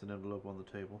pats an envelope on the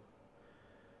table.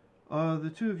 Are the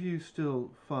two of you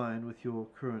still fine with your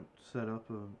current setup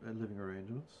of living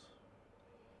arrangements?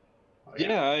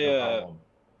 Yeah,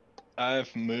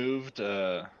 I've moved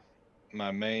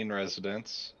my main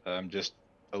residence. I'm just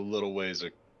a little ways,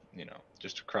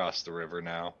 just across the river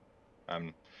now.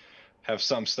 Have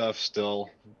some stuff still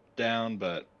down,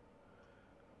 but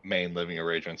main living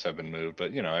arrangements have been moved.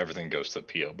 But everything goes to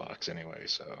the PO box anyway.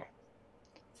 So.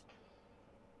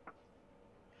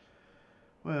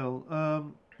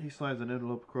 Well, he slides an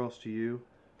envelope across to you.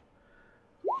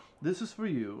 This is for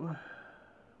you.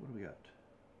 What do we got?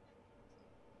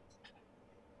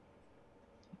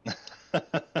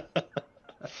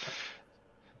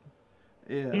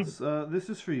 Yes, this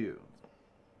is for you.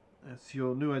 It's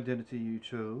your new identity you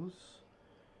chose.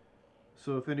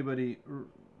 So if anybody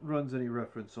runs any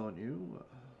reference on you,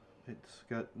 it's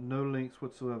got no links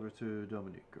whatsoever to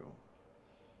Dominico.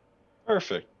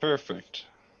 Perfect.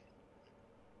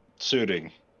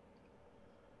 Suiting.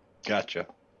 Gotcha.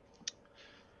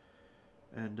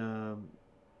 And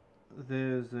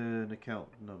there's an account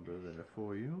number there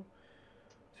for you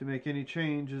to make any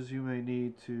changes you may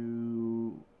need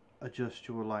to adjust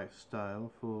your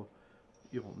lifestyle for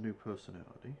your new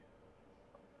personality.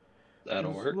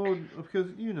 That'll work. Because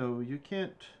you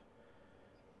can't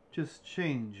just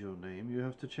change your name. You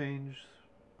have to change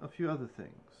a few other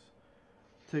things.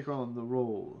 Take on the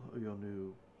role of your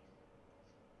new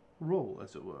role,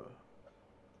 as it were.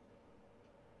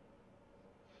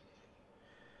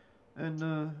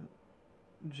 And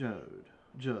Jude,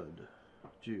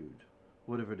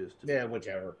 whatever it is today. Yeah,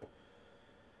 whichever.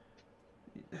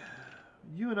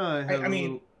 You and I had a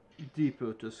little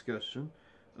deeper discussion.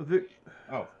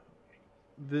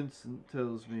 Vincent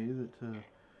tells me that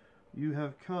you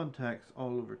have contacts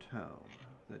all over town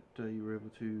that you were able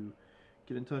to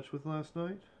get in touch with last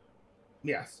night?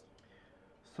 Yes.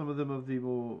 Some of them of the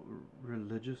more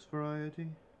religious variety?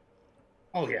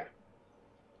 Oh, yeah.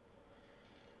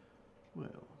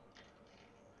 Well,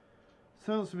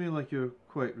 sounds to me like you're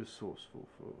quite resourceful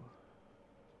for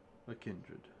a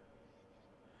kindred.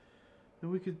 And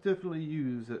we could definitely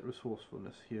use that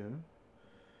resourcefulness here.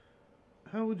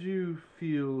 How would you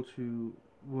feel to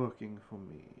working for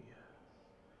me?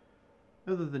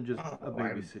 Other than just a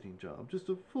babysitting job. Just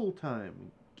a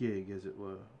full-time gig, as it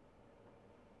were.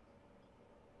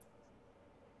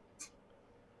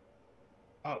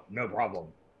 Oh, no problem.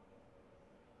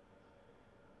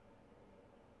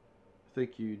 I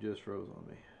think you just froze on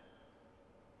me.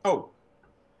 Oh,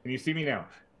 can you see me now?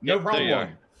 No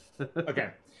problem. Okay.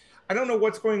 I don't know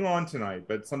what's going on tonight,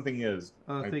 but something is.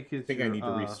 I think I need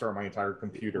to restart my entire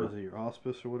computer. Was it your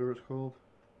auspice or whatever it's called?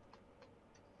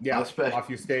 Yeah, Especially-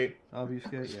 obfuscate.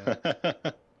 Obfuscate,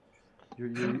 yeah. Your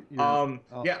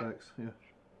Yeah. specs, yeah.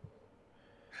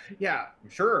 Yeah,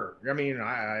 sure. I mean,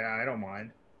 I don't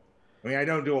mind. I mean, I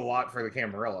don't do a lot for the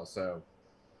Camarilla, so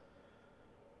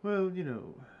Well, you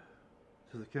know,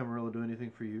 does the Camarilla do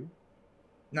anything for you?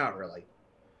 not really.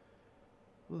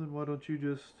 Well, then why don't you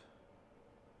just,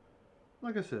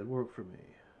 like I said, work for me?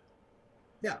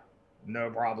 Yeah, no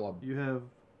problem. You have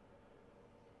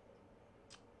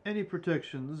any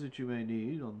protections that you may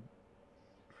need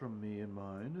from me in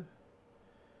mind.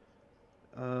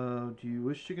 Do you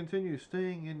wish to continue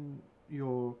staying in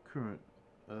your current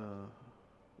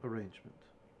arrangement?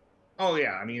 Oh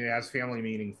yeah, I mean, it has family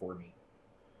meaning for me.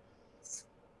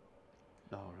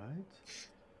 All right.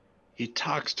 He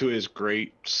talks to his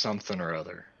great something or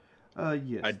other.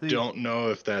 Yes. I don't know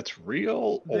if that's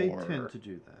real They or. tend to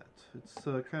do that. It's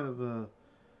kind of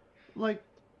like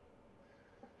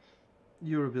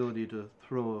your ability to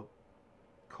throw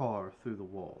a car through the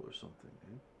wall or something.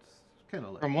 It's kind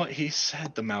of like. From what he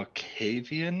said, the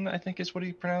Malkavian, I think is what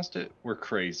he pronounced it, were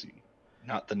crazy,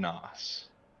 not the Nos.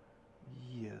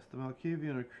 Yes, the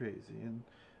Malkavian are crazy, and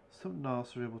some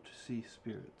Nos are able to see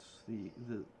spirits,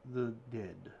 the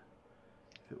dead,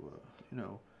 if it were, you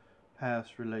know,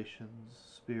 past relations,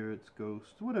 spirits,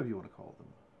 ghosts, whatever you want to call them.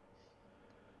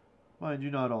 Mind you,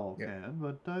 not all Yeah. can,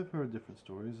 but I've heard different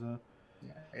stories.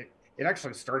 Yeah, it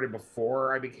actually started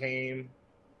before I became,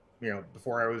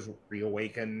 before I was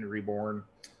reawakened, reborn,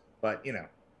 but You know,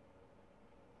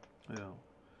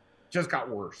 just got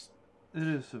worse. it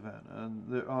is Savannah, and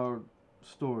there are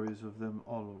stories of them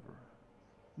all over.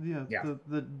 Yeah.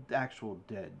 The actual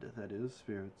dead, that is,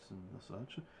 spirits and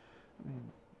such. I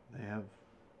mean, they have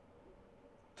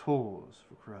tours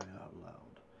for crying out loud.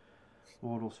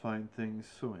 Mortals find things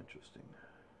so interesting.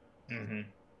 Mm-hmm.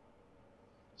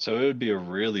 So it would be a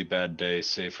really bad day,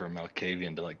 say, for a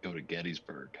Malkavian to like go to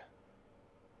Gettysburg.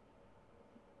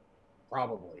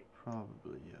 Probably.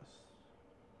 Probably, yes.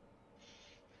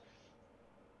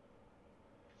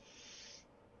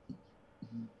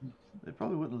 They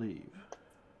probably wouldn't leave.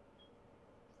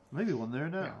 Maybe one there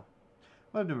now.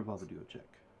 Yeah. I've never bothered to go check.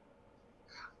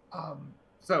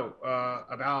 So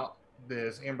about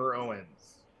this Amber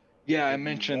Owens. Yeah, I Did you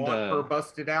mentioned want her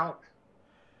busted out.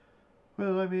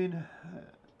 Well, I mean,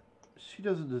 she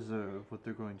doesn't deserve what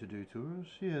they're going to do to her.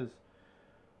 She has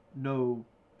no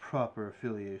proper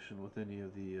affiliation with any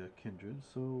of the kindred,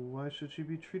 so why should she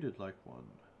be treated like one?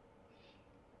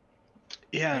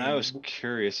 Yeah, and I was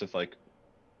curious if like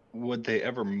would they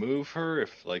ever move her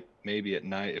if like maybe at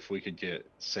night if we could get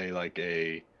say like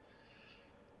a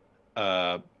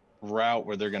route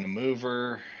where they're going to move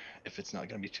her, if it's not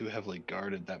going to be too heavily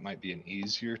guarded, that might be an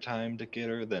easier time to get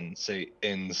her than say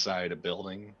inside a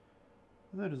building.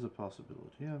 That is a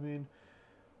possibility. I mean,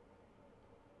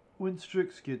 when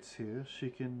Strix gets here, she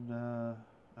can,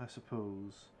 I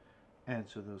suppose,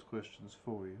 answer those questions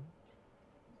for you.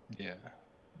 Yeah.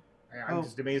 I'm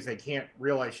just amazed they can't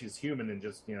realize she's human and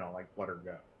just, like let her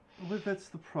go. Well, that's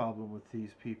the problem with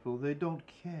these people. They don't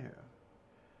care.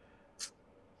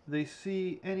 They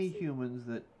see any humans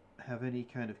that have any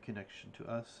kind of connection to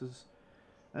us as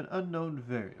an unknown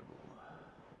variable.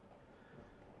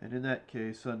 And in that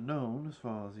case, unknown, as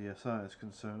far as the SI is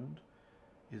concerned,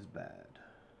 is bad.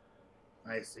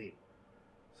 I see.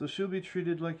 So she'll be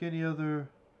treated like any other...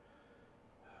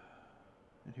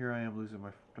 And here I am losing my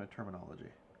terminology.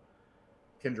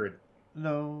 Kindred.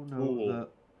 No, Ghoul.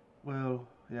 well,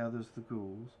 yeah, there's the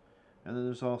ghouls. And then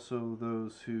there's also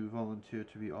those who volunteer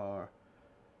to be our...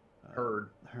 Herd.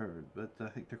 But I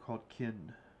think they're called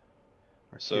kin.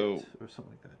 Or So- kit, or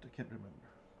something like that. I can't remember.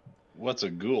 What's a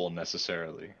ghoul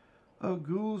necessarily?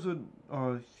 Ghouls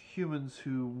are humans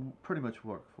who pretty much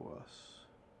work for us.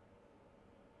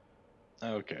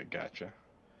 Okay, gotcha.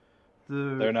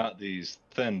 They're They're not these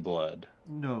thin blood.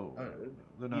 No,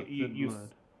 they're not thin blood.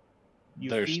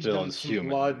 They're feed still them as some human.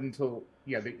 blood until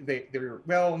they're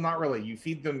well, not really. You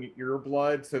feed them your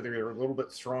blood so they're a little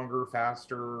bit stronger,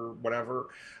 faster, whatever.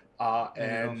 And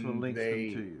it also links they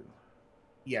them to you.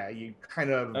 yeah, you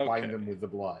kind of Okay. bind them with the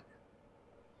blood.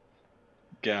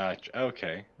 Gotcha.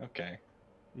 Okay.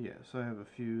 Yes, I have a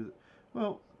few.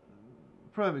 Well,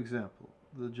 prime example: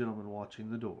 the gentleman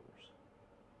watching the doors.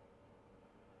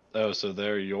 Oh, so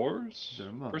they're yours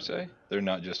They're mine. per se? They're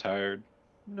not just hired?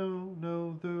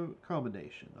 No, they're a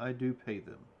combination. I do pay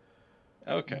them.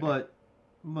 Okay. But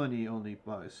money only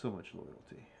buys so much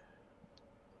loyalty.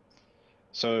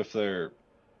 So if they're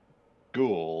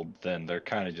ghouled, then they're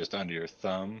kind of just under your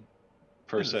thumb,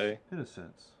 per se, In a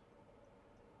sense.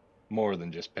 more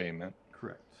than just payment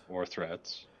Correct. or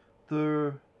threats.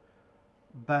 They're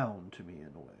bound to me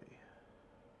in a way.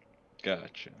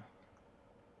 Gotcha.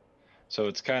 So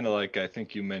it's kind of like I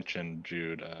think you mentioned,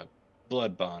 Jude,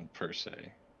 blood bond per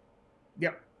se.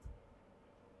 Yep.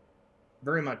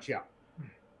 Very much, yeah.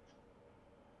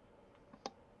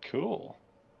 Cool.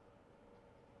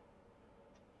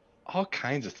 All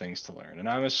kinds of things to learn, and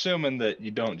I'm assuming that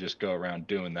you don't just go around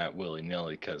doing that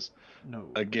willy-nilly, because No.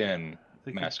 again,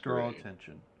 They can masquerade. draw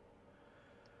attention.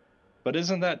 But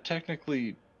isn't that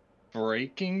technically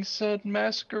breaking said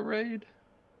masquerade?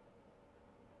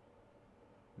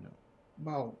 No.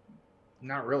 Well,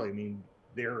 not really. I mean,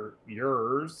 they're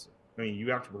yours. I mean, you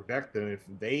have to protect them. If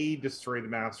they destroy the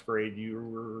masquerade,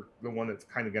 you're the one that's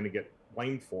kind of going to get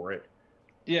blamed for it.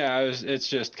 Yeah, it's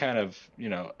just kind of,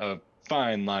 a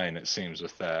fine line, it seems,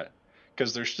 with that.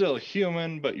 Because they're still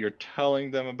human, but you're telling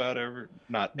them about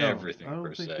not No, everything I don't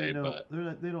per think se, they know.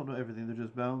 but They don't know everything. They're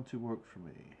just bound to work for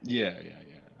me. yeah.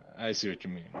 I see what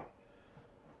you mean.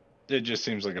 It just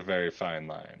seems like a very fine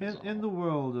line. In the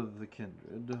world of the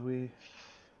Kindred, we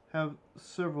have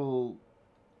several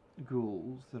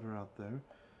ghouls that are out there.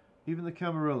 Even the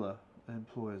Camarilla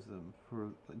employs them for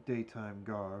daytime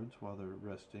guards while they're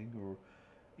resting, or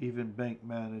even bank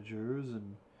managers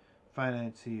and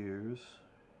financiers.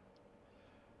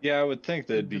 Yeah, I would think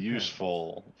that it'd It be depends.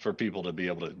 useful for people to be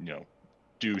able to,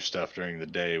 do stuff during the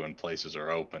day when places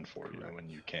are open for you, Correct. when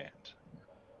you can't.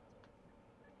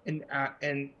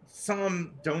 And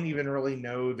some don't even really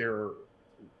know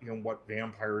what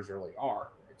vampires really are.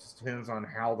 It just depends on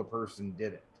how the person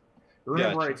did it.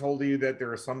 Remember, Gotcha. I told you that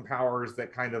there are some powers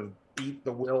that kind of beat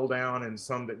the will down, and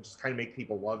some that just kind of make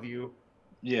people love you.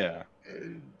 Yeah.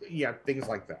 Yeah, things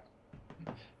like that.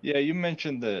 Yeah, you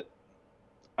mentioned that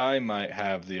I might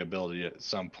have the ability at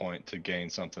some point to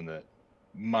gain something that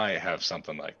might have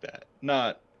something like that.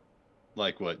 Not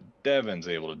like what Devin's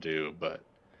able to do, but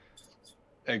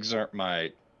exert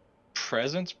my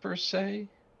presence per se.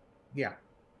 Yeah.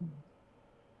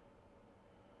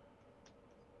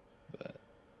 But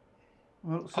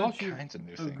Well, all since you've kinds of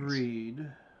new agreed,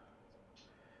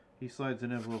 he slides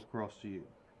an envelope across to you.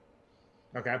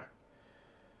 Okay.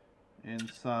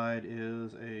 Inside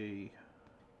is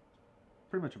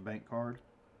pretty much a bank card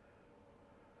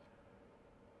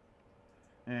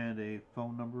and a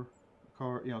phone number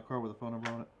card. A card with a phone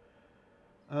number on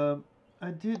it. I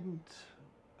didn't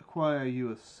acquire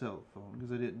you a cell phone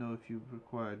because I didn't know if you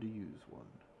required to use one.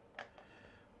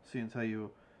 Seeing as how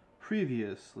you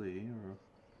previously,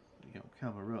 or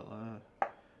Camarilla,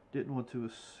 didn't want to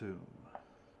assume.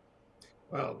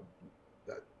 Well,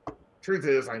 the truth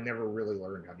is, I never really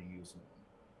learned how to use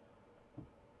one.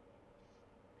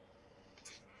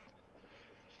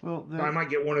 Well, So I might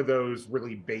get one of those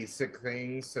really basic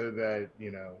things so that,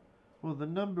 Well, the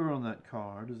number on that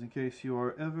card is in case you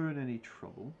are ever in any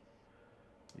trouble.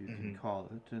 You can call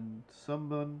it, and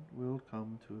someone will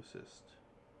come to assist.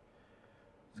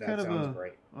 It's that kind of sounds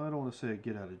great. I don't want to say a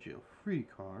get out of jail free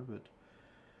card, but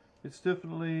it's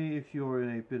definitely if you're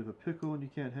in a bit of a pickle and you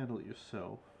can't handle it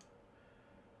yourself.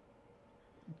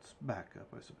 It's backup,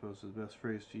 I suppose, is the best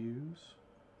phrase to use.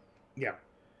 Yeah.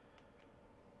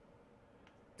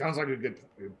 Sounds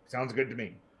good to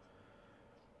me.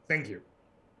 Thank you.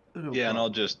 No Yeah, problem. and I'll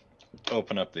just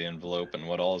open up the envelope, and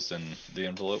what all's in the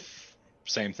envelope?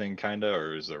 Same thing, kinda,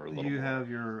 or is there a little You more? have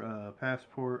your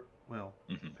passport,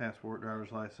 passport,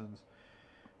 driver's license.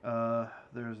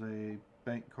 There's a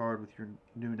bank card with your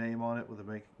new name on it with a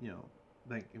bank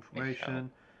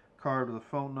information. Card with a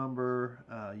phone number.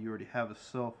 You already have a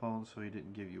cell phone, so he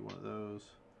didn't give you one of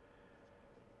those.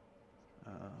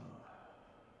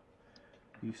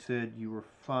 You said you were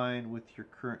fine with your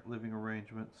current living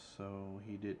arrangements, so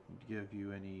he didn't give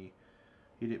you any.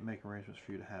 He didn't make arrangements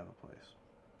for you to have a place.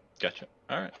 Gotcha.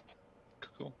 All right.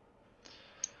 Cool.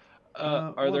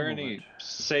 Are there any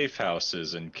safe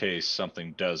houses in case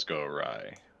something does go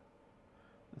awry?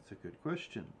 That's a good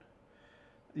question.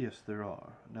 Yes, there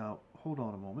are. Now, hold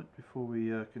on a moment before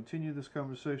we continue this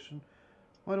conversation.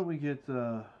 Why don't we get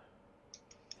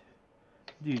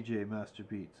DJ Master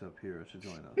Beats up here to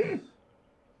join us?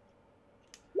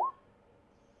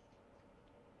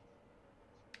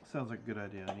 Sounds like a good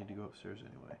idea. I need to go upstairs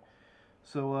anyway.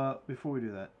 So before we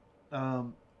do that,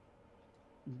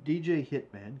 DJ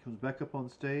Hitman comes back up on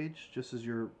stage just as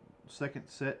your second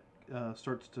set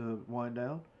starts to wind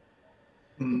down.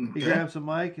 Okay. He grabs a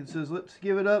mic and says, "Let's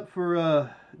give it up for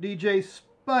DJ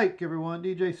Spike, everyone.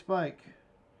 DJ Spike."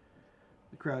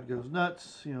 The crowd goes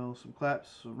nuts. Some claps,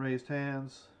 some raised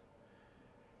hands.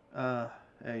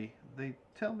 Hey, they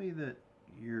tell me that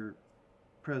your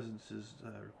presence is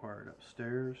required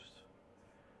upstairs.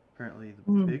 Apparently,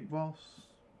 the big boss.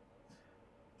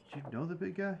 Did you know the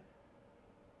big guy?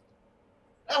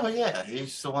 Oh yeah,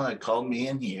 he's the one that called me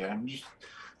in here.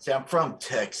 I'm from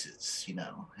Texas, you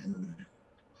know, and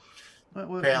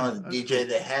apparently the DJ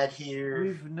they had here.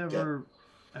 We've never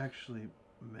actually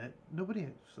met. Nobody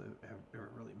ever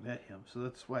really met him, so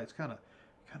that's why it's kind of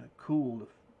cool to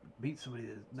meet somebody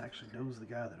that actually knows the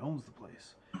guy that owns the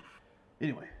place.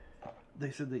 Anyway,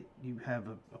 they said that you have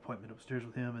an appointment upstairs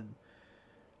with him, and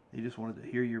they just wanted to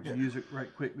hear your music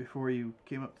right quick before you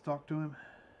came up to talk to him.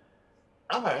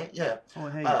 All right, yeah. Oh,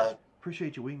 and hey,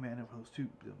 appreciate your wingman of those two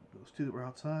that were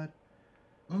outside.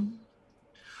 Mm-hmm.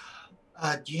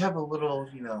 Do you have a little,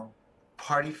 you know,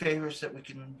 party favors that we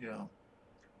can, you know,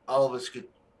 all of us could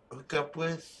hook up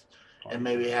with, and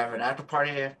maybe have an after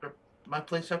party after my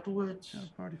place afterwards? What kind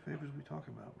of party favors are we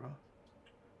talking about, bro?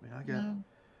 I mean, I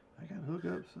got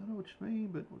hookups. I know what you mean,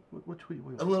 but what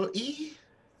a little E?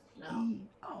 No. E?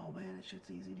 Oh man, that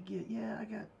shit's easy to get. Yeah, I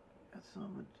got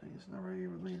some, but it's not right here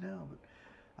with me now. But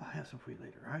I'll have some for you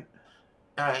later, right?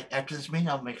 All right. After this meeting,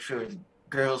 I'll make sure the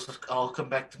girls all come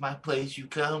back to my place. You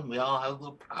come, we all have a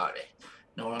little party.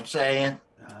 Know what I'm saying?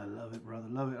 I love it, brother.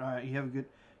 Love it. All right, you have a good.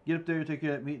 Get up there, take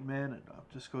care of that meeting, man, and I'll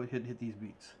just go ahead and hit these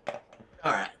beats.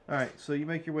 All right. All right. So you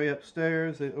make your way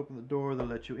upstairs. They open the door. They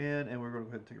let you in, and we're going to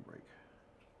go ahead and take a break.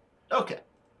 Okay.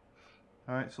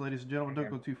 All right. So, ladies and gentlemen, don't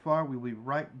go too far. We'll be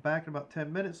right back in about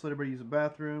 10 minutes. Let everybody use the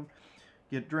bathroom,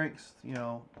 get drinks, you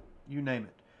know, you name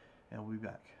it, and we'll be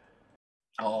back.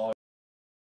 Oh.